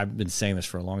 yeah, I've been saying this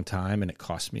for a long time and it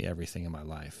cost me everything in my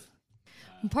life.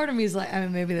 Part of me is like, I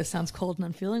mean, maybe this sounds cold and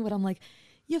unfeeling, but I'm like,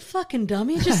 you fucking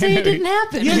dummy, just say it didn't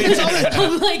happen. Yeah, that's all that,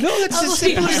 I'm like, no, that's as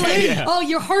simple as that. Oh,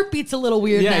 your heartbeat's a little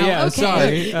weird now. Yeah,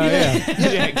 okay. sorry.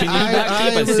 Can you not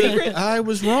keep a secret? I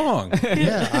was wrong.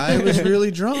 Yeah, I was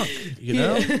really drunk,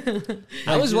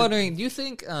 I was wondering, do you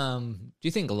think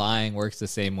lying works the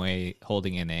same way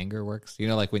holding in anger works?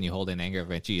 Like when you hold in anger,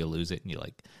 eventually you lose it and you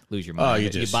like lose your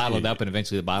mind. You bottle it up and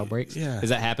eventually the bottle breaks. Yeah.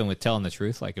 Does that happen with telling the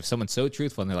truth? Like if someone's so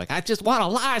truthful and they're like, I just want to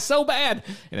lie so bad.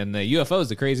 And then the UFO is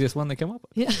the craziest one they come up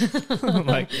with. Yeah.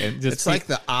 It's like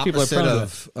the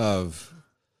opposite of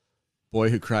Boy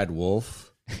Who Cried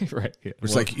Wolf. Right. Yeah.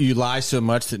 It's like you lie so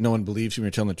much that no one believes you when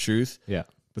you're telling the truth. Yeah.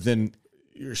 But then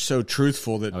you're so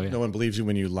truthful that no one believes you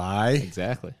when you lie.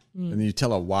 Exactly. And then you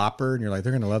tell a whopper and you're like,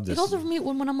 they're going to love this. It's also for me,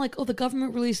 when I'm like, oh, the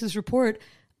government released this report,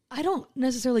 I don't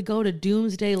necessarily go to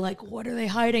doomsday like, what are they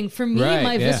hiding? For me,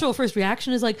 my visceral first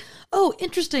reaction is like, oh,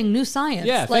 interesting, new science.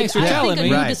 Yeah, like, thanks for telling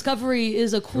think me. a new discovery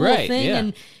is a cool thing. Yeah.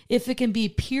 And if it can be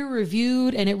peer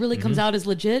reviewed and it really comes out as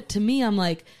legit, to me, I'm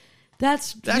like,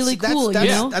 that's really cool.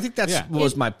 I think that's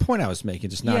was my point I was making,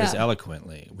 just not as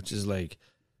eloquently, which is like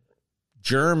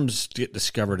germs get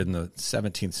discovered in the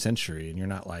 17th century and you're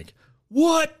not like,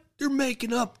 what? They're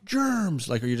making up germs.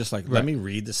 Like, are you just like, let me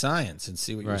read the science and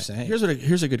see what you're saying?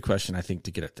 Here's a good question, I think,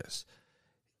 to get at this.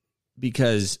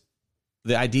 Because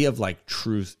the idea of like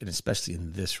truth, and especially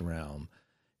in this realm,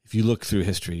 if you look through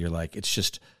history, you're like, it's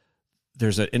just,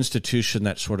 there's an institution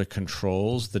that sort of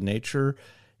controls the nature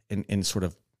in sort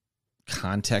of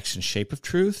context and shape of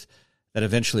truth that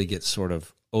eventually gets sort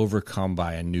of overcome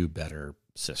by a new, better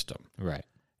system. Right.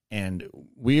 And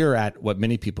we are at what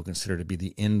many people consider to be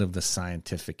the end of the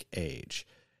scientific age.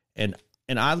 And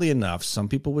oddly enough, some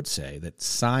people would say that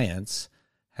science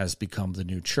has become the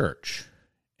new church.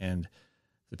 And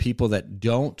the people that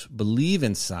don't believe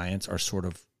in science are sort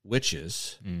of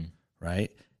witches,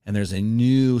 right? And there's a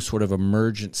new sort of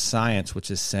emergent science,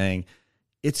 which is saying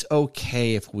it's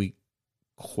okay if we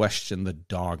question the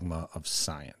dogma of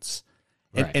science.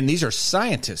 Right. And these are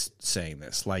scientists saying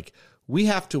this. Like, we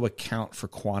have to account for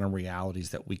quantum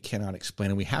realities that we cannot explain.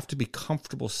 And we have to be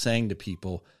comfortable saying to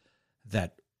people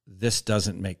that this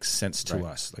doesn't make sense to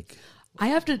us. Like, I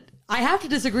have to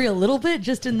disagree a little bit,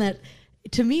 just in that,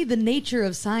 to me, the nature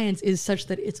of science is such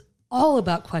that it's all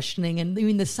about questioning. And I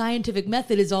mean, the scientific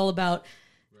method is all about,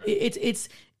 it's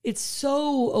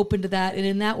so open to that. And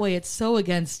in that way, it's so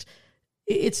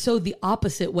the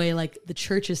opposite way, like the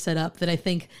church is set up, that I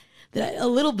think that a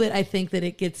little bit, I think that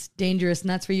it gets dangerous. And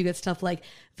that's where you get stuff like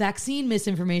vaccine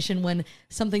misinformation, when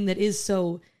something that is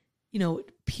so,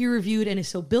 peer reviewed and is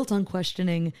so built on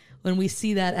questioning, when we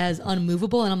see that as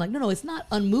unmovable. And I'm like, no, it's not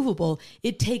unmovable.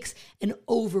 It takes an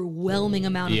overwhelming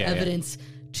amount of evidence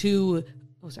to.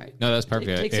 Oh, sorry. No, that's perfect.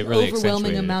 It takes it an really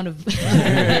overwhelming amount of.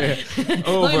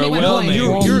 overwhelming.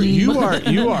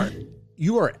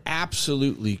 You are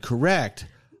absolutely correct.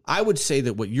 I would say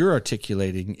that what you're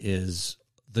articulating is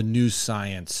the new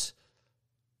science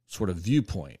sort of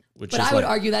viewpoint. But I would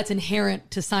argue that's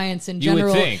inherent to science in You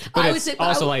general. would think, but I it's would say,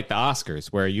 also like the Oscars,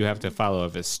 where you have to follow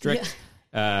a strict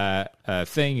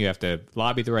thing. You have to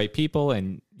lobby the right people,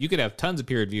 and you could have tons of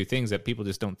peer-reviewed things that people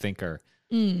just don't think are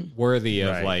worthy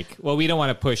of. Like, well, we don't want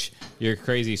to push your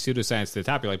crazy pseudoscience to the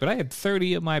top. You're like, but I had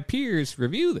 30 of my peers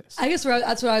review this. I guess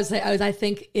that's what I was saying. I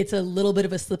think it's a little bit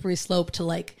of a slippery slope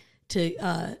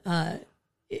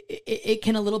it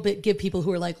can a little bit give people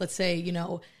who are like, let's say,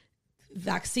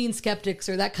 vaccine skeptics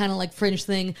or that kind of like fringe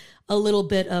thing, a little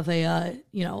bit of a,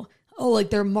 like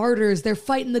they're martyrs, they're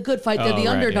fighting the good fight, they're the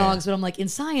underdogs. But I'm like, in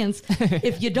science,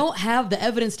 if you don't have the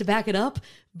evidence to back it up,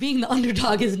 being the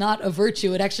underdog is not a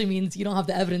virtue. It actually means you don't have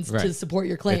the evidence to support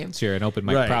your claim. It's an open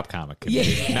mic prop comic.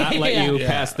 Not let you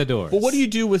pass the door. Well, what do you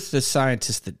do with the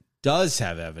scientist that does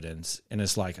have evidence and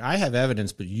is like, I have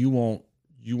evidence, but you won't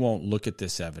look at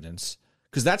this evidence?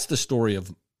 Because that's the story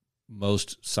of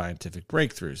most scientific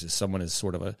breakthroughs, is someone is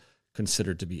sort of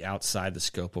considered to be outside the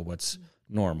scope of what's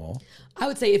normal. I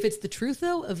would say if it's the truth,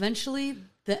 though, eventually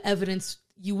the evidence,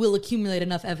 you will accumulate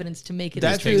enough evidence to make it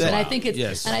the truth. And I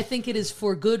think it is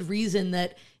for good reason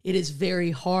that it is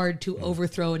very hard to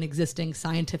overthrow an existing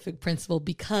scientific principle,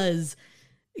 because,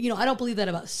 I don't believe that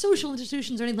about social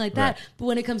institutions or anything like that. Right. But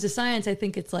when it comes to science, I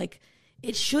think it's like,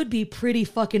 it should be pretty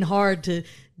fucking hard to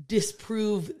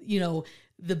disprove,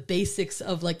 the basics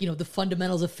of the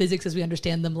fundamentals of physics as we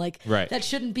understand them. Like, that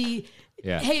shouldn't be,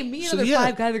 hey, me and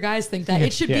five other guys think that.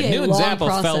 It should be a Newton's long apples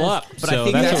process. fell up, but so I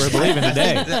think that's what we're believing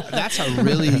today. That's a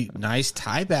really nice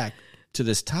tie back to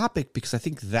this topic, because I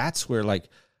think that's where, like,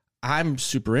 I'm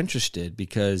super interested,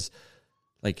 because,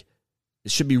 like, it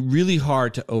should be really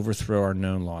hard to overthrow our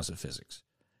known laws of physics.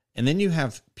 And then you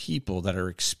have people that are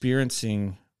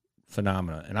experiencing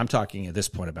phenomena, and I'm talking at this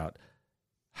point about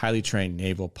highly trained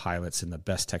naval pilots and the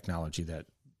best technology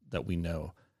that we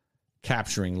know,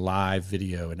 capturing live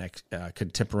video and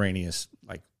contemporaneous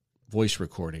like voice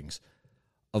recordings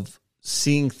of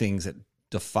seeing things that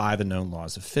defy the known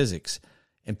laws of physics,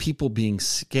 and people being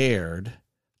scared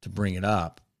to bring it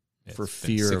up for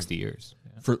fear 60 years.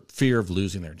 For fear of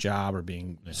losing their job or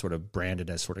being sort of branded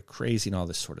as sort of crazy and all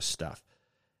this sort of stuff.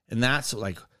 And that's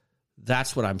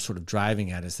what I'm sort of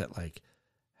driving at, is that, like,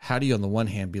 how do you on the one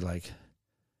hand be like,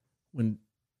 when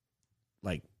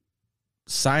like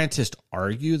scientists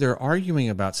argue, they're arguing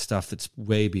about stuff that's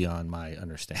way beyond my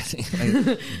understanding.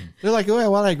 Like, they're like, oh,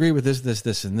 well, I agree with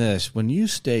this, and this. When you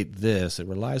state this, it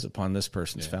relies upon this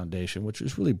person's foundation, which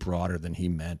is really broader than he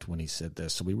meant when he said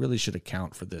this. So we really should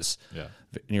account for this. Yeah.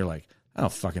 And you're like, I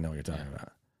don't fucking know what you're talking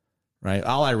about. Right?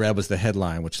 All I read was the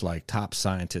headline, which, like, top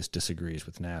scientist disagrees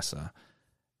with NASA.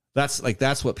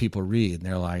 That's what people read, and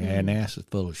they're like, hey, NASA's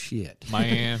full of shit.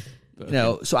 Man.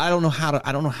 So I don't know how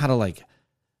to like,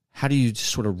 how do you just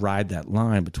sort of ride that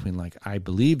line between, like, I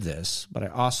believe this, but I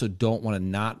also don't want to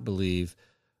not believe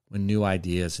when new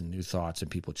ideas and new thoughts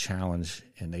and people challenge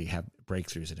and they have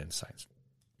breakthroughs and insights.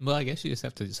 Well, I guess you just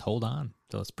have to just hold on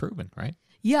till it's proven, right?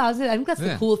 Yeah, I think that's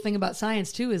the cool thing about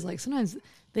science too, is like sometimes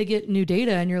they get new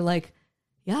data and you're like,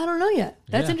 yeah, I don't know yet.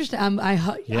 That's interesting.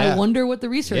 I wonder what the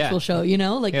research will show,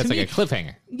 Like, it's to like me, a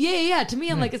cliffhanger. Yeah. To me,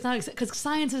 I'm like, it's not, because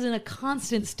science is in a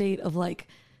constant state of, like,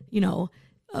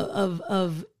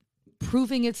 of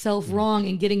proving itself wrong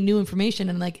and getting new information,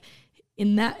 and, like,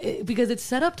 in that, because it's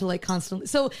set up to, like, constantly.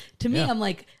 So to me, I'm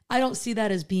like, I don't see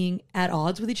that as being at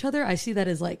odds with each other. I see that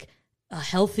as, like, a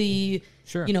healthy,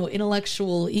 Sure.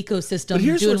 intellectual ecosystem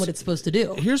doing what it's supposed to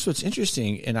do. Here's what's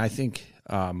interesting, and I think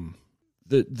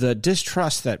the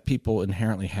distrust that people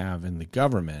inherently have in the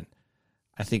government,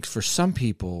 I think for some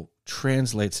people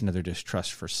translates into their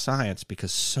distrust for science,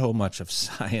 because so much of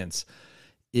science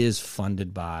is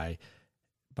funded by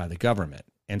the government.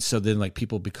 And so then like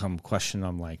people become questioning,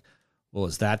 I'm like, well,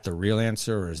 is that the real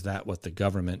answer, or is that what the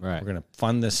government, right. We're going to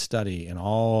fund this study and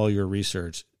all your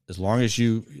research as long as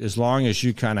you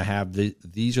kind of have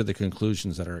these are the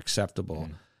conclusions that are acceptable.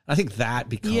 I think that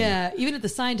becomes even if the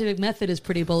scientific method is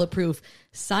pretty bulletproof,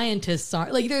 scientists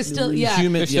are like there's still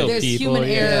human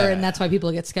error, and that's why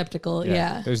people get skeptical.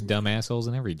 Yeah. There's dumb assholes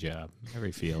in every job,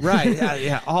 every field. Right.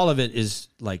 Yeah. All of it is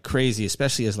like crazy,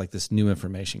 especially as like this new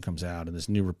information comes out and this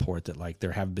new report that like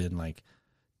there have been like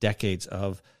decades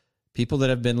of people that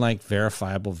have been like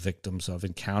verifiable victims of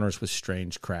encounters with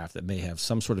strange craft that may have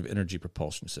some sort of energy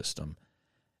propulsion system.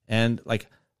 And like,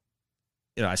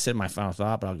 I said my final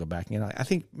thought, but I'll go back and I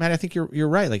think, Matt, I think you're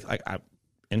right. Like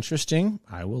interesting.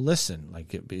 I will listen.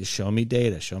 Like show me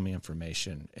data, show me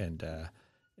information. And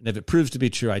if it proves to be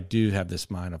true, I do have this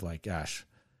mind of like, gosh,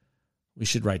 we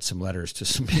should write some letters to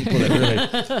some people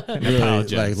that really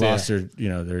like lost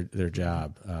their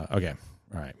job. Okay.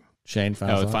 All right. Shane,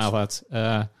 final thoughts.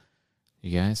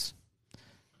 You guys,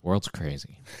 world's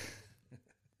crazy.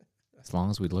 As long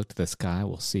as we look to the sky,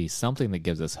 we'll see something that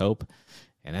gives us hope.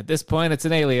 And at this point, it's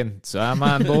an alien, so I'm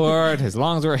on board as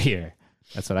long as we're here.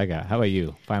 That's what I got. How about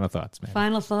you? Final thoughts, man.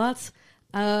 Final thoughts.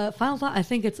 I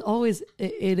think it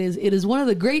is one of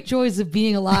the great joys of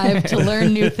being alive to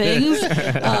learn new things.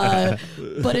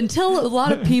 But until a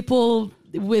lot of people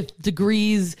with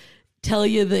degrees tell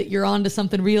you that you're onto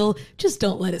something real, just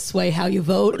don't let it sway how you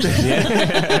vote.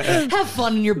 Have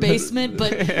fun in your basement,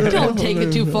 but don't take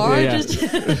it too far.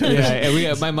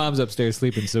 And my mom's upstairs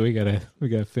sleeping, so we gotta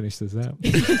finish this out.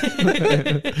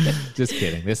 Just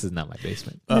kidding. This is not my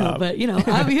basement. No, but who knows?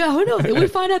 If we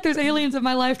find out there's aliens in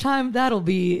my lifetime, it'll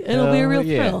be a real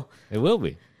thrill. It will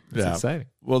be. It's exciting.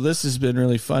 Well, this has been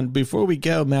really fun. Before we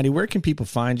go, Maddie, where can people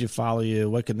find you, follow you?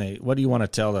 What do you want to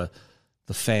tell the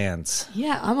fans?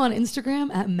 Yeah, I'm on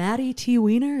Instagram at Maddie T.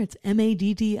 Wiener. It's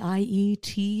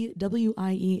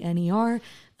MADDIETWIENER.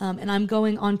 And I'm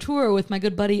going on tour with my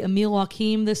good buddy Emil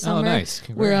Joachim this summer. Oh, nice.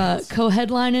 We're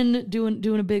co-headlining,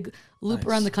 doing a big loop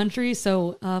around the country.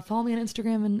 So follow me on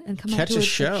Instagram and come catch out to a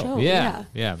show. Yeah.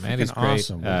 Maddie's great.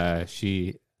 Awesome.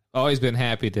 She always been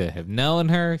happy to have known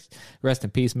her. Rest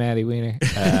in peace, Maddie Wiener.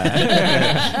 Just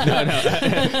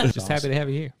happy to have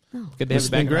you here. Good to have you back. It's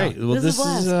been great. Well, this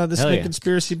has been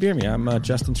Conspiracy Beer Me. I'm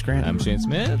Justin Scranton. I'm Shane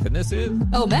Smith, and this is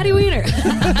Maddie Wiener.